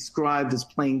been described as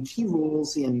playing key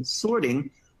roles in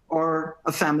sorting are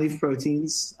a family of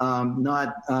proteins,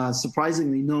 not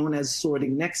surprisingly known as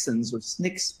sorting nexins or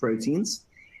SNCs proteins.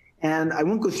 And I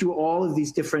won't go through all of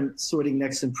these different sorting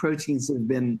nexin proteins that have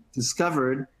been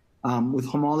discovered with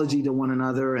homology to one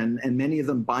another, and many of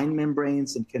them bind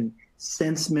membranes and can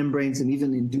sense membranes and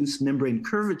even induce membrane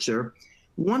curvature.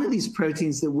 One of these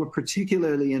proteins that we're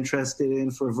particularly interested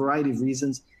in for a variety of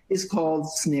reasons is called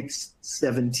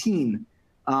SNCs17.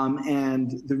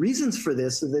 And the reasons for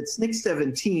this are that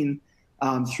SNCs17,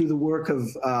 through the work of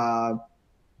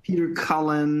Peter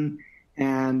Cullen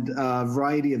and a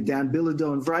variety of Dan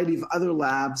Bilodeau and a variety of other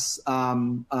labs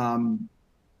have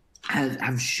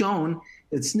shown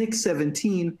that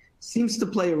SNCs17 seems to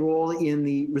play a role in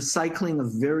the recycling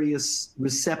of various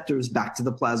receptors back to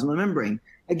the plasma membrane.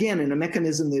 Again, in a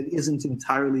mechanism that isn't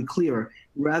entirely clear,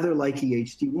 rather like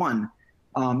EHD1.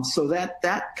 So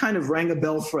that kind of rang a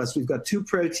bell for us. We've got two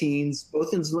proteins,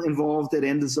 both involved at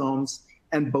endosomes,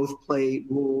 and both play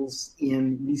roles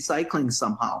in recycling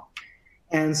somehow.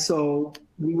 And so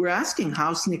we were asking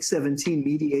how SNCs17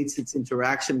 mediates its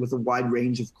interaction with a wide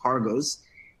range of cargos.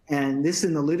 And this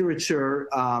in the literature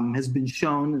has been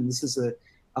shown, and this is a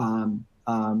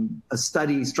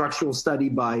study, structural study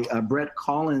by Brett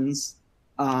Collins,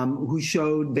 who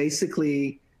showed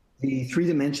basically the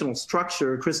three-dimensional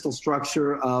structure, crystal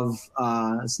structure of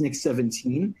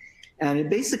SNCs17. And it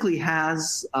basically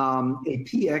has a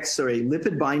PX, or a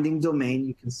lipid binding domain.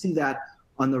 You can see that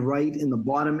on the right in the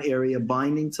bottom area,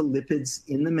 binding to lipids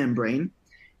in the membrane.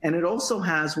 And it also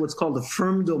has what's called a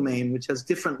firm domain, which has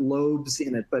different lobes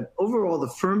in it. But overall, the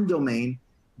firm domain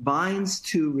binds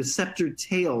to receptor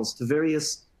tails, to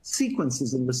various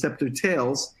sequences in receptor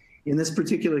tails. In this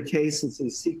particular case, it's a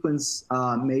sequence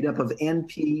made up of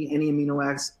NP, any amino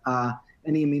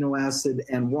acid,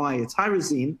 and Y, a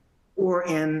tyrosine, or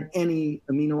any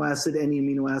amino acid,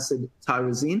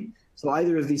 tyrosine. So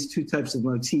either of these two types of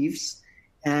motifs.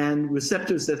 And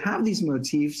receptors that have these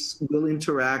motifs will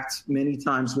interact many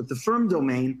times with the firm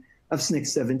domain of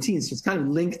SNCs17. So it's kind of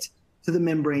linked to the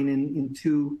membrane in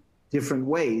two different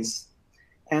ways.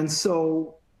 And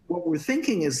so what we're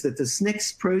thinking is that the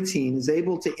SNCs protein is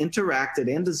able to interact at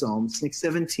endosomes,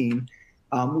 SNCs17,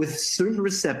 with certain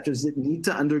receptors that need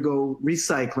to undergo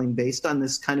recycling based on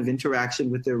this kind of interaction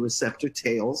with their receptor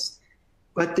tails.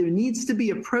 But there needs to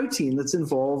be a protein that's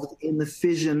involved in the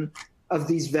fission of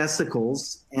these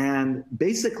vesicles, and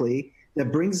basically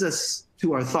that brings us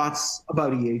to our thoughts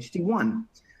about EHD1.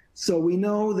 So we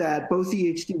know that both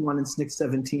EHD1 and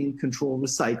SNCs17 control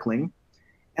recycling,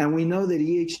 and we know that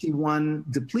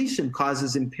EHD1 depletion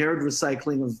causes impaired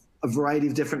recycling of a variety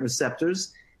of different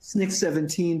receptors.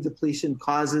 SNCs17 depletion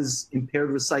causes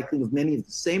impaired recycling of many of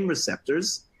the same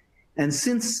receptors. And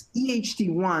since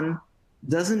EHD1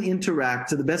 doesn't interact,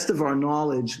 to the best of our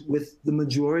knowledge, with the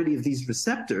majority of these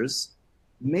receptors,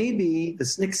 maybe the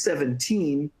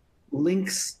SNCC17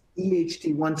 links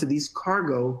EHT1 to these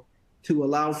cargo to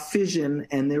allow fission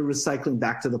and their recycling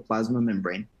back to the plasma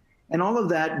membrane. And all of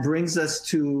that brings us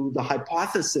to the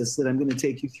hypothesis that I'm going to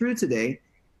take you through today,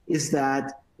 is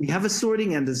that we have a sorting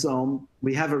endosome,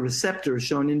 we have a receptor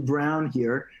shown in brown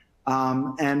here,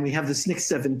 and we have the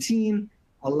SNCC17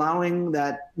 allowing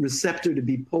that receptor to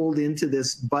be pulled into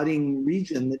this budding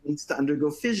region that needs to undergo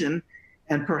fission,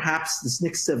 and perhaps the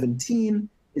SNCC17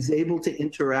 is able to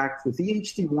interact with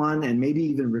EHT1 and maybe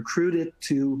even recruit it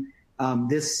to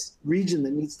this region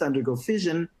that needs to undergo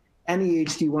fission, and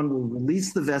EHT1 will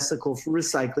release the vesicle for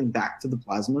recycling back to the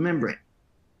plasma membrane.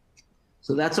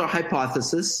 So that's our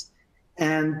hypothesis.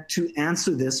 And to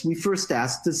answer this, we first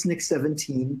asked, does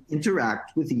SNCC17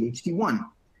 interact with EHT1?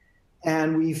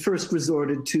 And we first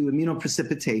resorted to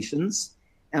immunoprecipitations.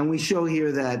 And we show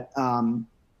here that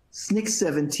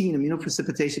SNCC17,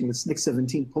 immunoprecipitation with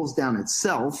SNCC17 pulls down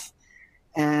itself,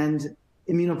 and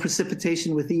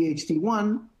immunoprecipitation with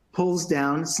EHT1 pulls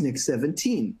down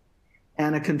SNCC17.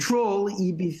 And a control,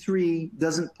 EB3,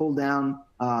 doesn't pull down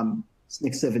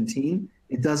SNCC17.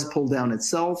 It does pull down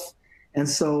itself. And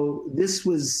so this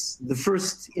was the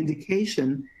first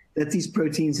indication that these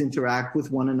proteins interact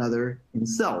with one another in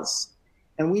cells.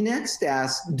 And we next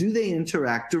asked, do they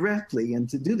interact directly? And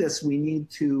to do this, we need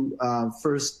to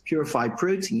first purify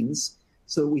proteins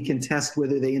so we can test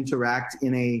whether they interact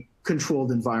in a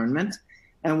controlled environment.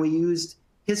 And we used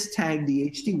his-tagged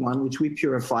EHT1, which we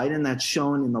purified, and that's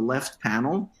shown in the left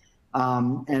panel.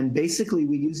 And basically,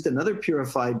 we used another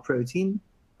purified protein,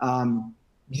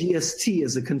 GST,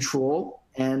 as a control,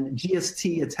 and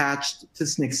GST attached to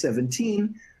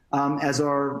SNCC17 as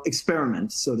our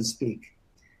experiment, so to speak.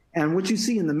 And what you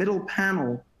see in the middle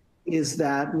panel is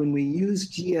that when we use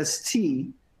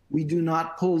GST, we do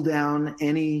not pull down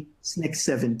any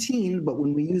SNCC17, but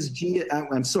when we use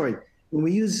when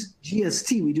we use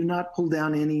GST, we do not pull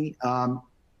down any, when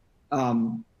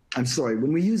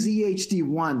we use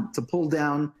EHD1 to pull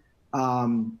down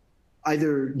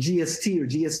either GST or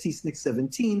GST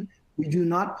SNCC17, we do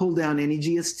not pull down any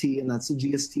GST, and that's the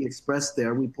GST expressed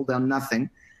there. We pull down nothing.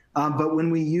 But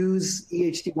when we use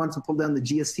EHD1 to pull down the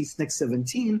GST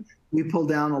SNCC17, we pull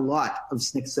down a lot of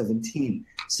SNCC17,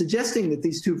 suggesting that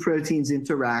these two proteins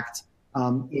interact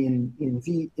in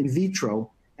vitro,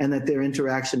 and that their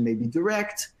interaction may be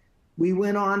direct. We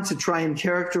went on to try and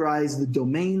characterize the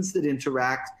domains that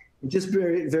interact. And just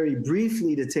very, very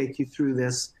briefly to take you through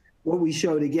this, what we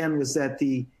showed again was that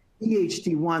the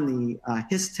EHD1, the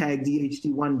his-tagged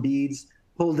EHD1 beads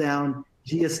pull down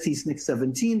GST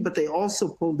SNCC17, but they also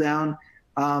pull down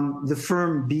the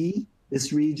firm B,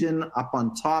 this region up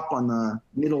on top on the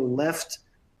middle left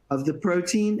of the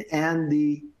protein, and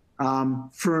the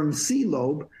firm C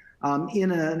lobe.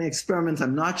 In an experiment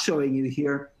I'm not showing you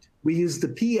here, we used the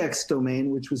PX domain,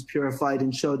 which was purified,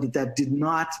 and showed that that did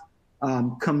not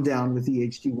come down with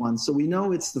EHD1. So we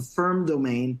know it's the firm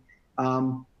domain.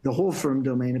 The whole firm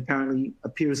domain apparently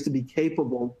appears to be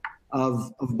capable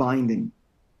of binding.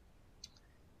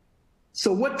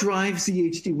 So what drives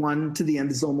EHD1 to the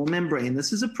endosomal membrane?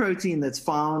 This is a protein that's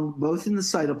found both in the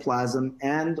cytoplasm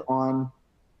and on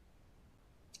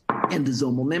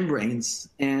endosomal membranes.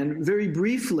 And very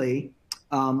briefly,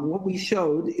 what we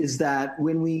showed is that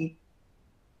when we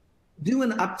do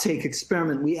an uptake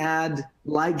experiment, we add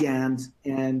ligand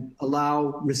and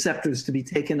allow receptors to be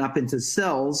taken up into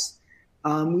cells.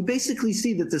 We basically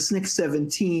see that the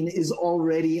SNCC17 is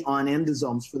already on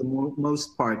endosomes for the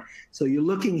most part. So you're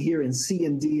looking here in C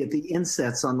and D at the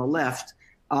insets on the left,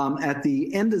 at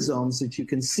the endosomes that you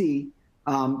can see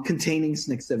containing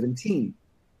SNCC17.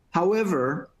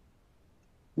 However,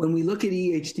 when we look at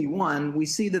EHD1, we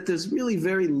see that there's really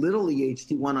very little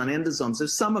EHD1 on endosomes.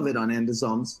 There's some of it on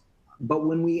endosomes, but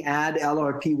when we add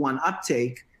LRP1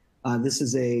 uptake, this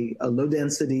is a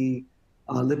low-density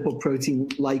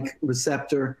lipoprotein-like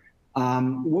receptor,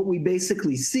 what we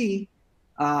basically see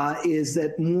is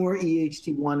that more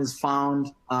EHD1 is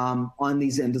found on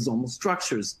these endosomal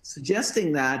structures,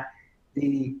 suggesting that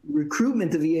the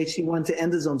recruitment of EHD1 to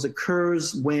endosomes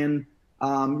occurs when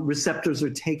receptors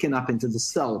are taken up into the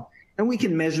cell. And we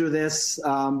can measure this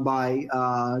by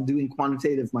doing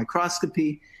quantitative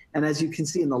microscopy. And as you can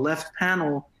see in the left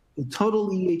panel, the total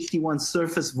EHD1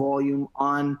 surface volume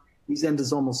on these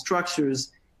endosomal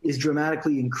structures is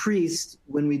dramatically increased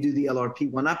when we do the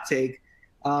LRP1 uptake.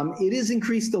 It is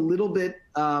increased a little bit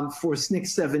for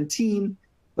SNCC17,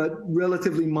 but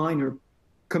relatively minor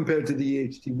compared to the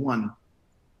EHD1.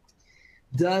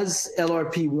 does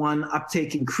LRP1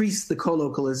 uptake increase the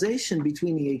co-localization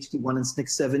between EHD1 and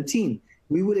SNCC17?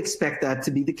 We would expect that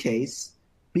to be the case,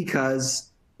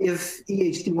 because if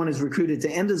EHD1 is recruited to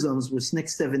endosomes where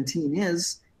SNCC17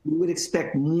 is, we would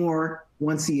expect more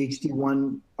once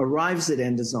EHD1 arrives at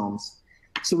endosomes.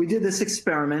 So we did this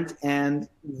experiment, and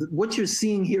what you're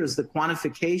seeing here is the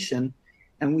quantification,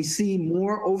 and we see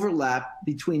more overlap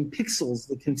between pixels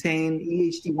that contain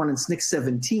EHD1 and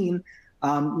SNCC17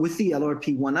 with the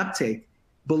LRP1 uptake.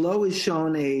 Below is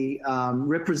shown a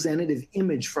representative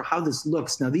image for how this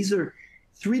looks. Now, these are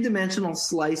three-dimensional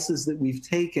slices that we've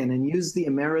taken and used the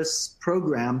Ameris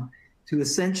program to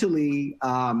essentially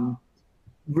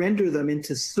render them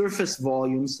into surface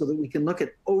volumes so that we can look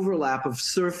at overlap of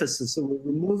surfaces. So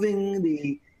we're removing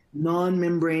the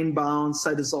non-membrane bound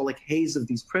cytosolic haze of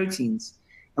these proteins.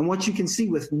 And what you can see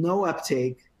with no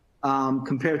uptake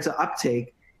compared to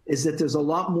uptake is that there's a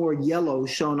lot more yellow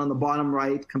shown on the bottom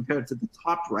right compared to the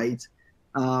top right.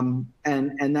 And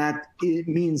that it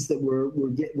means that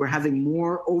we're having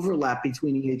more overlap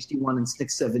between EHD1 and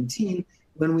SNCC17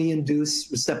 when we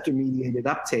induce receptor-mediated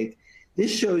uptake. This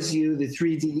shows you the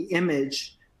 3D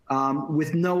image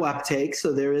with no uptake.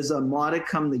 So there is a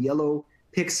modicum. The yellow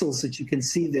pixels that you can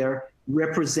see there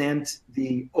represent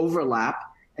the overlap.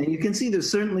 And you can see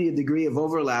there's certainly a degree of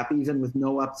overlap even with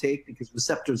no uptake, because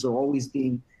receptors are always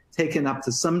being taken up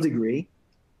to some degree.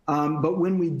 But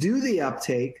when we do the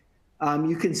uptake,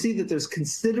 you can see that there's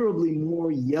considerably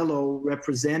more yellow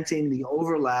representing the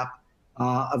overlap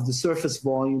of the surface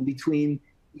volume between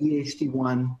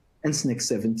EHD1 and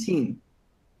SNCC17.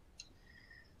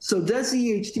 So does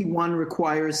EHD1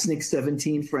 require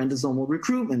SNCC17 for endosomal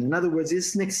recruitment? In other words,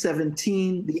 is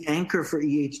SNCC17 the anchor for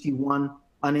EHD1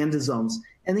 on endosomes?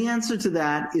 And the answer to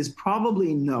that is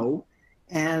probably no.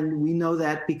 And we know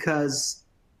that because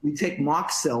we take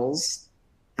mock cells,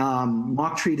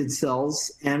 mock-treated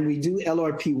cells, and we do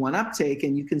LRP1 uptake,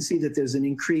 and you can see that there's an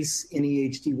increase in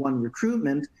EHD1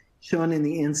 recruitment shown in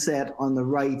the inset on the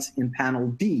right in panel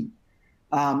B.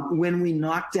 When we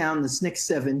knock down the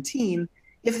SNCC17,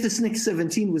 if the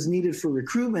SNCC17 was needed for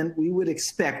recruitment, we would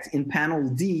expect in panel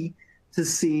D to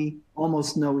see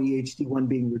almost no EHD1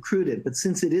 being recruited. But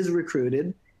since it is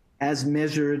recruited, as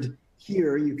measured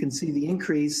here, you can see the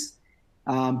increase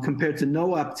compared to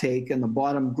no uptake, and the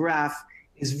bottom graph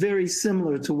is very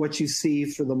similar to what you see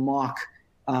for the mock,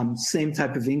 same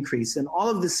type of increase. And all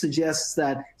of this suggests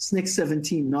that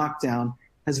SNCC17 knockdown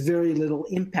has very little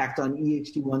impact on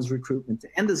EHD1's recruitment to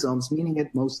endosomes, meaning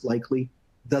it most likely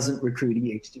doesn't recruit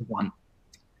EHD1.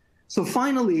 So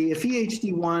finally, if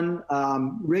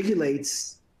EHD1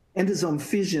 regulates endosome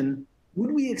fission,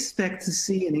 would we expect to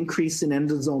see an increase in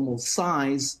endosomal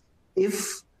size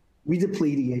if we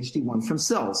deplete EHD1 from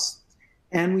cells?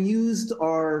 And we used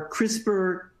our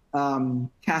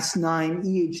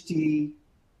CRISPR-Cas9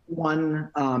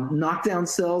 EHD1 knockdown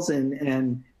cells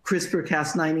and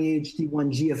CRISPR-Cas9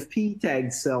 EHD1 GFP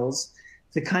tagged cells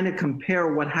to kind of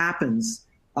compare what happens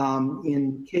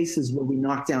in cases where we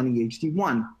knock down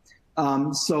EHD1.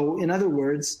 So in other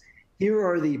words, here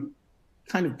are the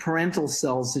kind of parental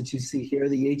cells that you see here,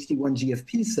 the EHD1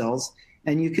 GFP cells,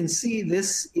 and you can see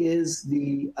this is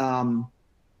the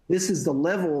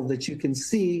level that you can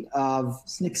see of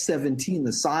SNCC17,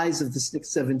 the size of the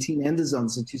SNCC17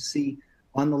 endosomes that you see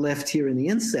on the left here in the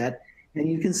inset. And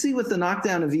you can see with the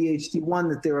knockdown of EHD1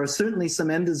 that there are certainly some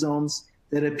endosomes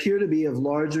that appear to be of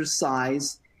larger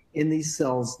size in these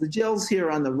cells. The gels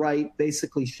here on the right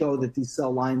basically show that these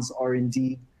cell lines are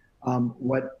indeed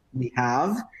what we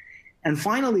have. And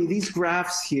finally, these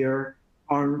graphs here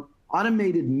are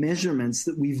automated measurements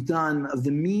that we've done of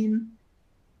the mean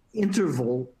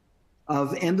interval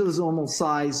of endosomal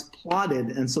size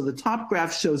plotted. And so the top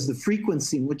graph shows the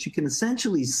frequency, and what you can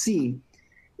essentially see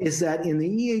is that in the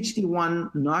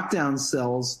EHD1 knockdown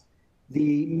cells,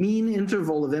 the mean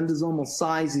interval of endosomal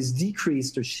size is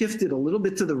decreased or shifted a little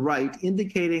bit to the right,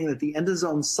 indicating that the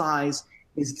endosome size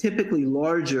is typically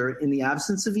larger in the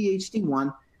absence of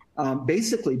EHD1,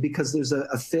 basically because there's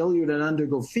a failure to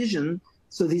undergo fission.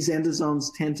 So these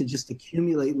endosomes tend to just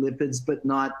accumulate lipids but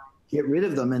not get rid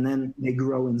of them, and then they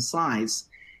grow in size.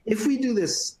 If we do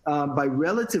this by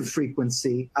relative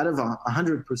frequency out of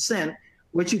 100%,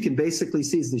 what you can basically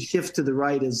see is the shift to the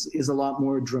right is a lot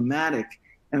more dramatic.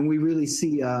 And we really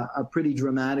see a pretty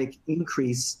dramatic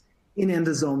increase in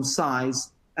endosome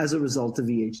size as a result of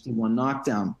EHD1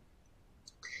 knockdown.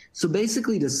 So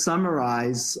basically, to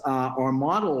summarize our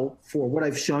model for what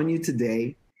I've shown you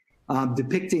today,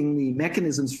 depicting the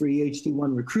mechanisms for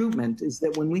EHD1 recruitment, is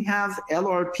that when we have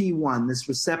LRP1, this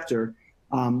receptor,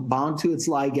 bound to its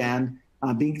ligand,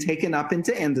 being taken up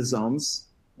into endosomes,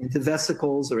 into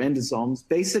vesicles or endosomes.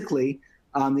 Basically,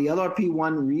 the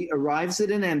LRP1 arrives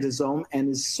at an endosome and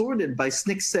is sorted by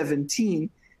SNCC17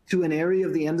 to an area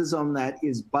of the endosome that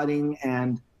is budding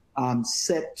and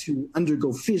set to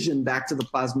undergo fission back to the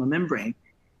plasma membrane.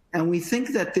 And we think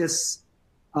that this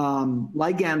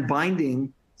ligand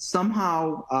binding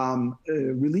somehow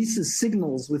releases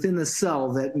signals within the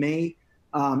cell that may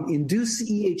induce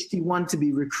EHD1 to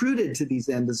be recruited to these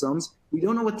endosomes. We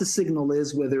don't know what the signal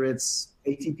is, whether it's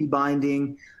ATP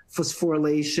binding,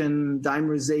 phosphorylation,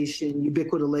 dimerization,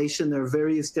 ubiquitination. There are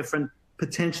various different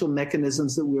potential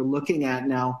mechanisms that we're looking at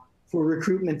now for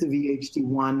recruitment of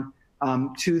EHD1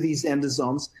 to these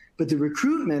endosomes. But the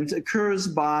recruitment occurs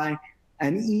by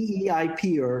an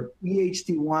EEIP or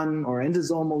EHD1 or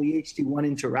endosomal EHD1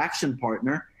 interaction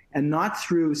partner, and not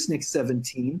through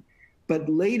SNCC17. But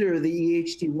later, the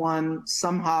EHD1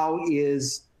 somehow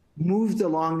is moved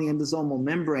along the endosomal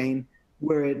membrane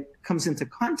where it comes into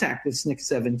contact with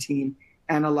SNCC17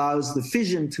 and allows the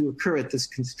fission to occur at this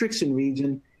constriction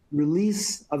region,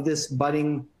 release of this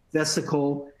budding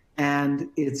vesicle, and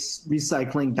its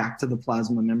recycling back to the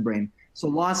plasma membrane. So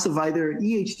loss of either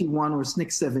EHD1 or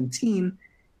SNCC17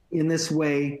 in this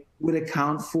way would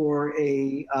account for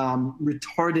a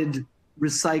retarded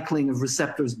recycling of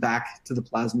receptors back to the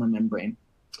plasma membrane.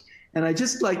 And I'd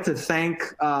just like to thank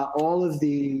all of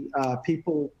the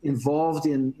people involved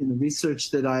in the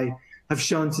research that I have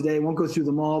shown today. I won't go through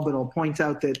them all, but I'll point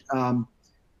out that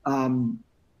one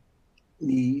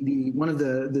of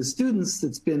the students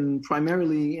that's been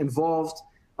primarily involved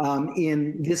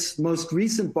in this most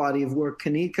recent body of work,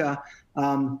 Kanika,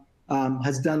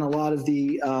 has done a lot of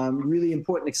the really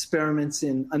important experiments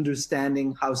in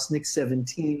understanding how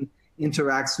SNCC17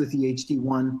 interacts with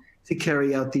EHD1 to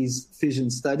carry out these fission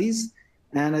studies.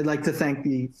 And I'd like to thank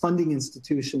the funding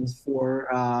institutions for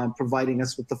providing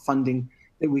us with the funding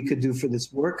that we could do for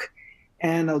this work.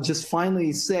 And I'll just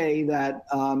finally say that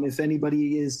if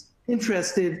anybody is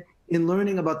interested in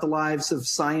learning about the lives of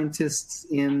scientists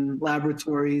in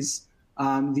laboratories,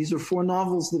 these are 4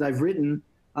 novels that I've written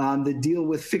that deal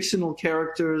with fictional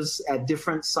characters at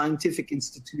different scientific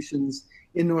institutions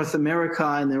in North America,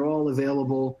 and they're all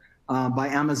available by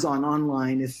Amazon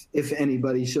online if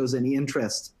anybody shows any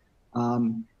interest.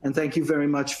 And thank you very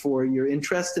much for your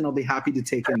interest, and I'll be happy to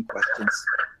take any questions.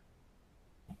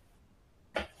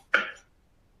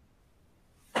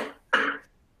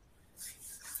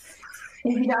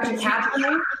 Thank you, Dr.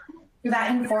 Caplan, for that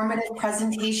informative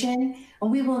presentation.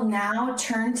 And we will now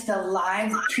turn to the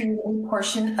live Q&A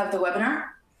portion of the webinar.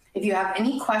 If you have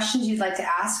any questions you'd like to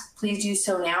ask, please do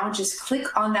so now. Just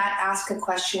click on that Ask a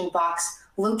Question box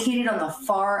located on the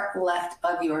far left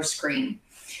of your screen.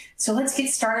 So let's get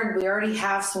started. We already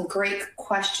have some great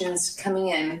questions coming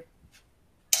in.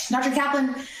 Dr.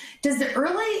 Caplan, does the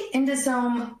early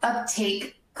endosome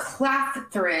uptake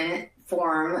clathrin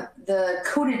form the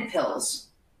coated pills?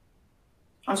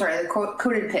 I'm sorry, the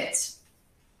coated pits.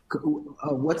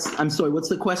 I'm sorry, what's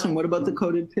the question? What about the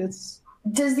coated pits?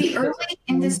 Does the early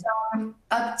endosome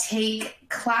uptake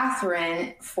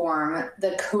clathrin form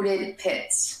the coated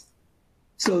pits?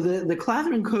 So the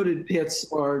clathrin-coated pits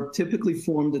are typically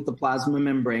formed at the plasma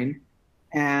membrane,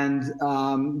 and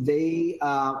they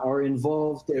are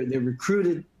involved, they're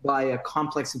recruited by a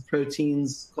complex of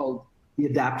proteins called the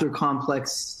adapter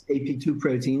complex AP2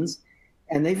 proteins,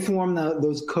 and they form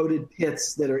those coated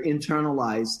pits that are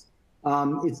internalized.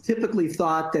 It's typically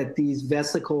thought that these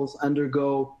vesicles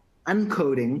undergo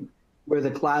uncoating, where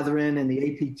the clathrin and the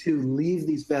AP2 leave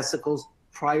these vesicles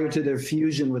prior to their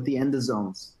fusion with the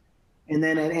endosomes. And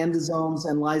then at endosomes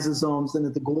and lysosomes and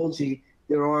at the Golgi,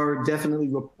 there are definitely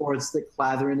reports that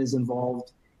clathrin is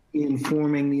involved in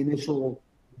forming the initial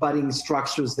budding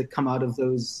structures that come out of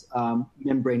those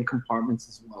membrane compartments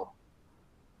as well.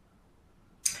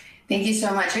 Thank you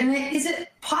so much. And is it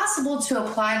possible to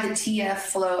apply the TF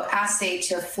flow assay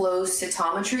to flow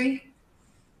cytometry?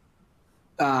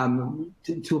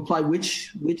 To apply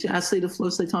which assay to flow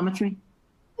cytometry?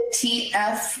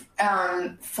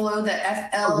 TF flow, the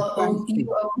FLO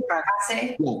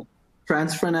assay? Yeah,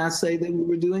 transferrin assay that we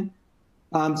were doing.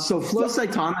 So flow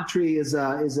cytometry is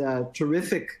a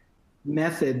terrific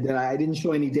method. I didn't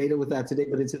show any data with that today,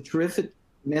 but it's a terrific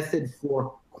method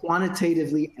for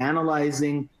quantitatively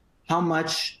analyzing how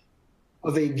much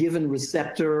of a given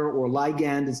receptor or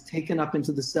ligand is taken up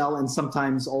into the cell and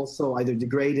sometimes also either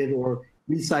degraded or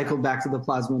recycled back to the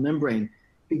plasma membrane,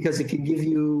 because it can give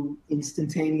you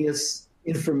instantaneous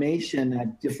information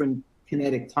at different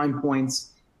kinetic time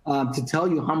points to tell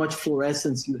you how much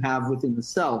fluorescence you have within the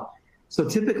cell. So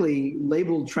typically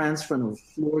labeled transferrin or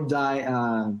fluor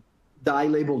dye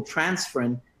labeled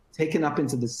transferrin taken up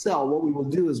into the cell, what we will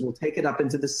do is we'll take it up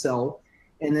into the cell,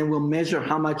 and then we'll measure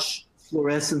how much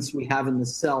fluorescence we have in the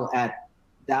cell at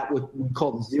that what we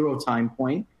call the 0 time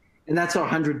point, and that's our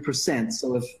 100%.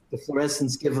 So if the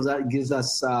fluorescence gives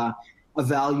us a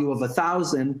value of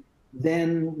 1,000,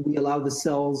 then we allow the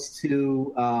cells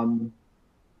to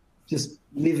just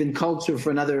live in culture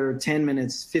for another 10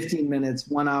 minutes, 15 minutes,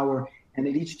 1 hour, and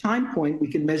at each time point we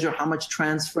can measure how much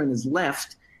transferrin is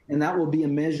left, and that will be a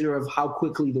measure of how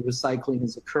quickly the recycling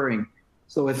is occurring.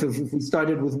 So if we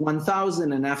started with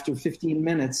 1,000 and after 15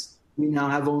 minutes we now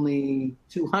have only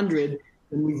 200,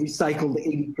 then we've recycled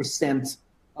 80%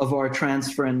 of our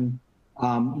transferrin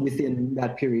within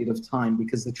that period of time,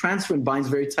 because the transferrin binds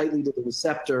very tightly to the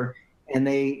receptor and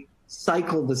they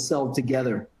cycle the cell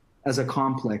together as a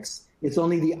complex. It's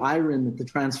only the iron that the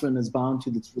transferrin is bound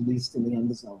to that's released in the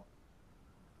endosome.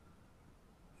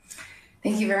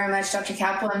 Thank you very much, Dr.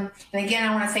 Caplan. And again,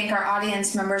 I want to thank our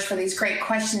audience members for these great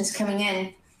questions coming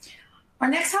in. Our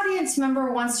next audience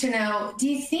member wants to know, do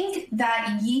you think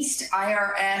that yeast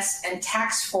IRS and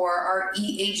Tax4 are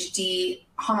EHD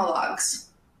homologs?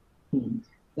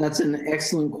 That's an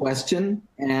excellent question,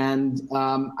 and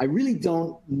I really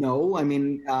don't know. I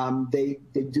mean, they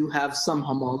do have some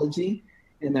homology,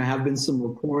 and there have been some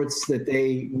reports that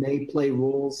they may play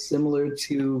roles similar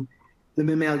to the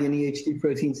mammalian EHD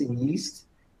proteins in yeast,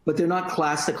 but they're not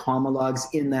classic homologs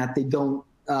in that they don't,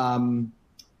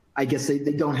 I guess they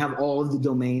don't have all of the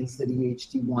domains that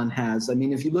EHD1 has. I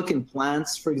mean, if you look in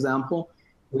plants, for example,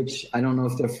 which I don't know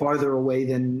if they're farther away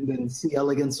than C.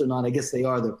 elegans or not, I guess they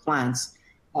are, they're plants,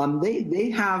 they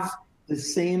have the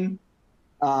same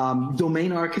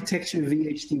domain architecture of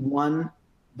EHD1,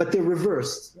 but they're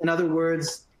reversed. In other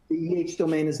words, the EH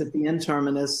domain is at the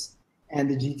N-terminus, and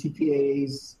the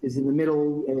GTPase is in the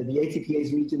middle, the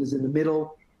ATPase region is in the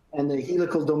middle, and the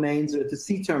helical domains are at the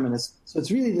C-terminus. So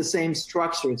it's really the same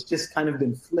structure, it's just kind of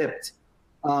been flipped.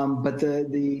 But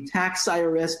the Tax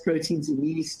IRS proteins in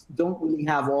yeast don't really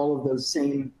have all of those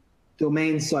same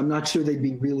domains, so I'm not sure they'd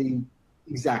be really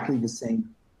exactly the same.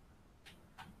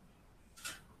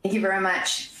 Thank you very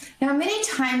much. Now, many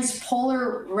times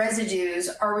polar residues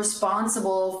are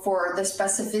responsible for the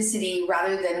specificity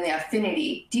rather than the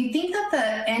affinity. Do you think that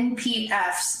the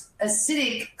NPF's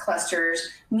acidic clusters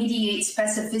mediate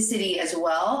specificity as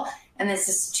well? And this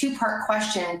is a two-part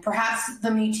question. Perhaps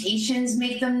the mutations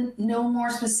make them no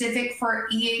more specific for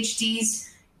EHDs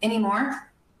anymore?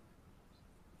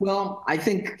 Well, I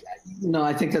think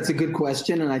that's a good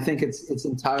question, and I think it's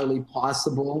entirely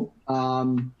possible.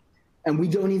 And we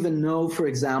don't even know, for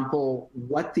example,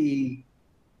 what the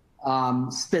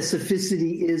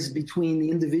specificity is between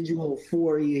the individual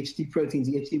 4 EHD proteins,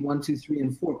 EHD 1, 2, 3,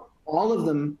 and 4. All of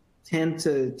them tend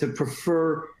to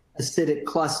prefer acidic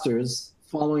clusters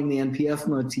following the NPF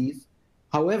motif.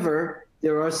 However,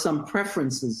 there are some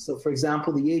preferences. So, for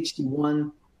example, the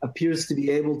EHD1 appears to be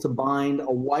able to bind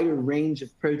a wider range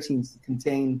of proteins that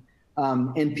contain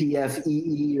NPF,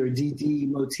 EE, or DD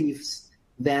motifs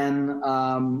than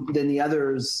the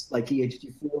others, like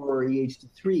EHD4 or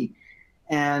EHD3.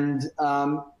 And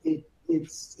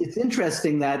it's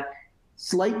interesting that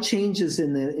slight changes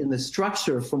in the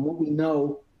structure from what we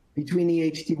know between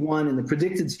EHD1 and the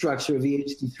predicted structure of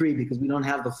EHD3, because we don't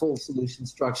have the full solution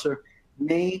structure,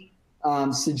 may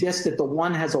suggest that the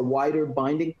one has a wider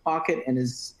binding pocket and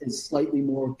is slightly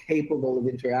more capable of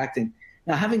interacting.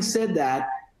 Now, having said that,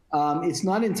 it's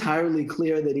not entirely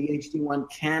clear that EHD1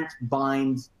 can't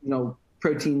bind,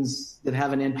 proteins that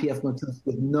have an NPF motif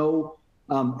with no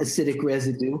acidic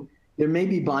residue. There may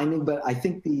be binding, but I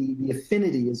think the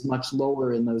affinity is much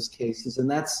lower in those cases,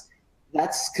 and that's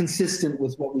consistent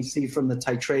with what we see from the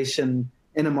titration,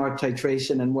 NMR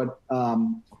titration, and what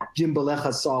Jim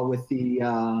Balecha saw with the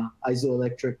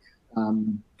isoelectric,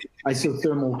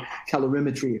 isothermal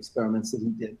calorimetry experiments that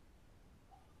he did.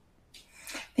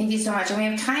 Thank you so much. And we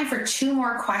have time for 2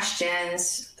 more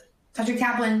questions. Dr.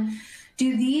 Caplan,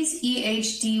 do these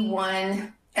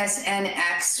EHD1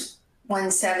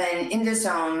 SNX17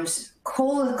 endosomes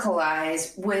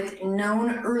colocalize with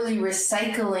known early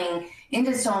recycling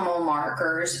endosomal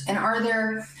markers? And are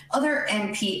there other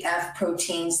NPF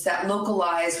proteins that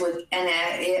localize with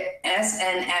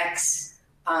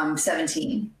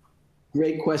SNX17?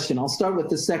 Great question. I'll start with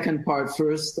the second part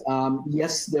first.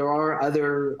 Yes, there are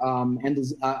other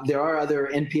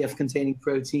NPF-containing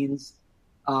proteins.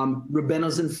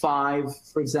 Ribenosin 5,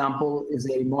 for example, is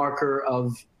a marker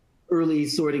of early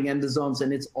sorting endosomes,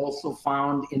 and it's also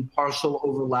found in partial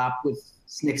overlap with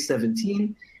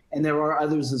SNX17. And there are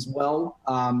others as well.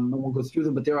 I won't go through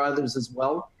them, but there are others as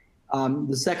well.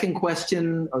 The second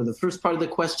question, or the first part of the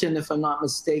question, if I'm not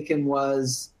mistaken,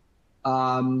 was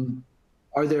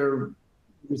Are there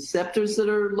receptors that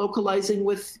are localizing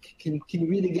with? Can you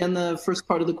read again the first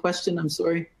part of the question? I'm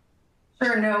sorry.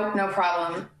 Sure, no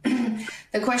problem.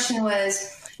 The question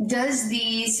was, does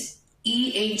these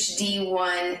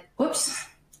EHD1, whoops,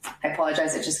 I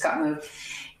apologize, it just got moved.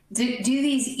 Do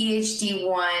these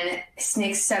EHD1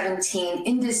 SNCC17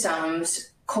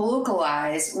 endosomes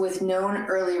colocalize with known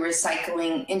early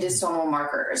recycling endosomal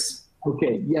markers?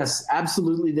 Okay, yes,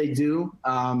 absolutely they do.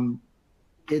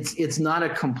 It's not a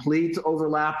complete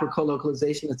overlap or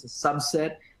colocalization, it's a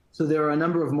subset. So there are a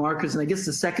number of markers, and I guess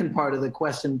the second part of the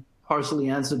question partially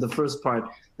answered the first part.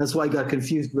 That's why I got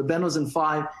confused. Ribenosin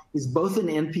 5 is both an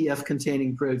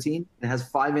NPF-containing protein. It has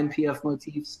 5 NPF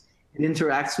motifs. It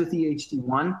interacts with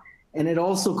EHD1, and it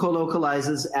also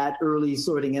colocalizes at early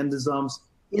sorting endosomes,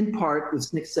 in part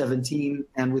with SNCC17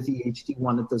 and with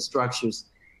EHD1 at those structures.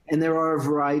 And there are a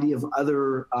variety of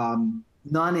other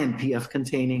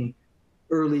non-NPF-containing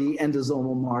early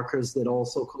endosomal markers that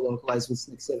also colocalize with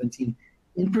SNCC17.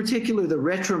 In particular, the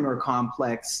retromer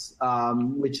complex,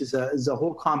 which is a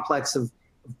whole complex of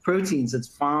proteins that's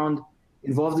found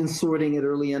involved in sorting at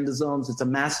early endosomes. It's a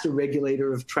master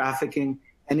regulator of trafficking,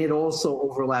 and it also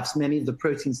overlaps. Many of the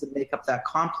proteins that make up that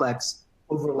complex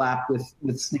overlap with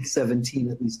SNCC17,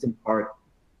 at least in part.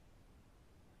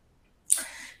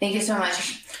 Thank you so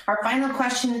much. Our final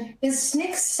question, does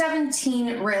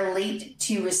SNCC17 relate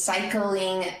to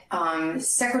recycling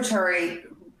secretory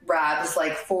RABs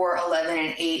like 4, 11,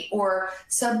 and 8, or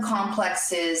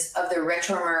subcomplexes of the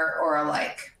retromer or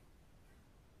alike?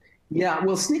 Yeah,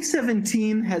 well,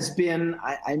 SNCC17 has been,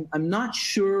 I'm not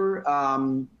sure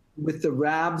with the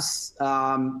RABs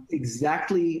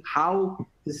exactly how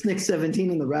the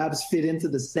SNCC17 and the RABs fit into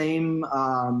the same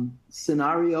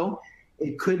scenario.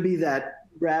 It could be that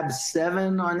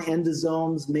RAB7 on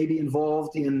endosomes may be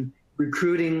involved in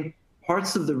recruiting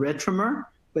parts of the retromer,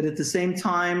 but at the same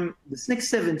time, the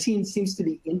SNCC17 seems to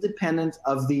be independent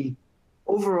of the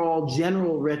overall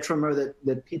general retromer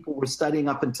that people were studying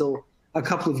up until a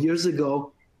couple of years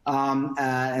ago,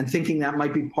 and thinking that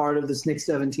might be part of the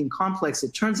SNCC17 complex.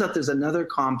 It turns out there's another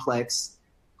complex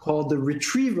called the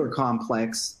retriever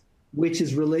complex, which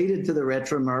is related to the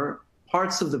retromer.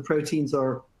 Parts of the proteins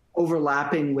are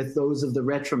overlapping with those of the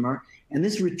retromer. And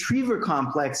this retriever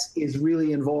complex is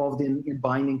really involved in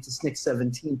binding to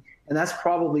SNCC17. And that's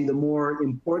probably the more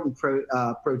important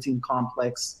protein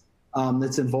complex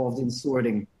that's involved in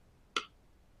sorting.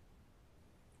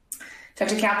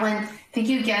 Dr. Caplan, thank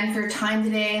you again for your time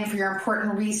today and for your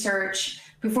important research.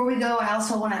 Before we go, I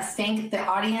also want to thank the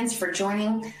audience for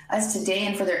joining us today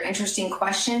and for their interesting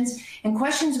questions. And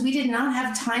questions we did not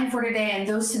have time for today and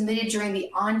those submitted during the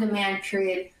on-demand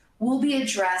period will be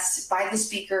addressed by the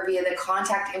speaker via the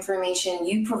contact information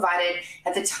you provided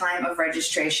at the time of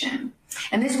registration.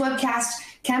 And this webcast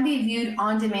can be viewed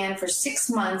on demand for 6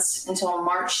 months until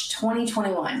March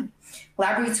 2021.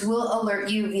 Labroots will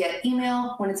alert you via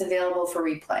email when it's available for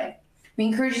replay. We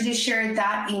encourage you to share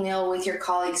that email with your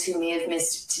colleagues who may have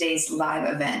missed today's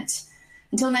live event.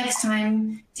 Until next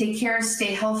time, take care,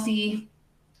 stay healthy.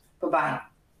 Bye-bye.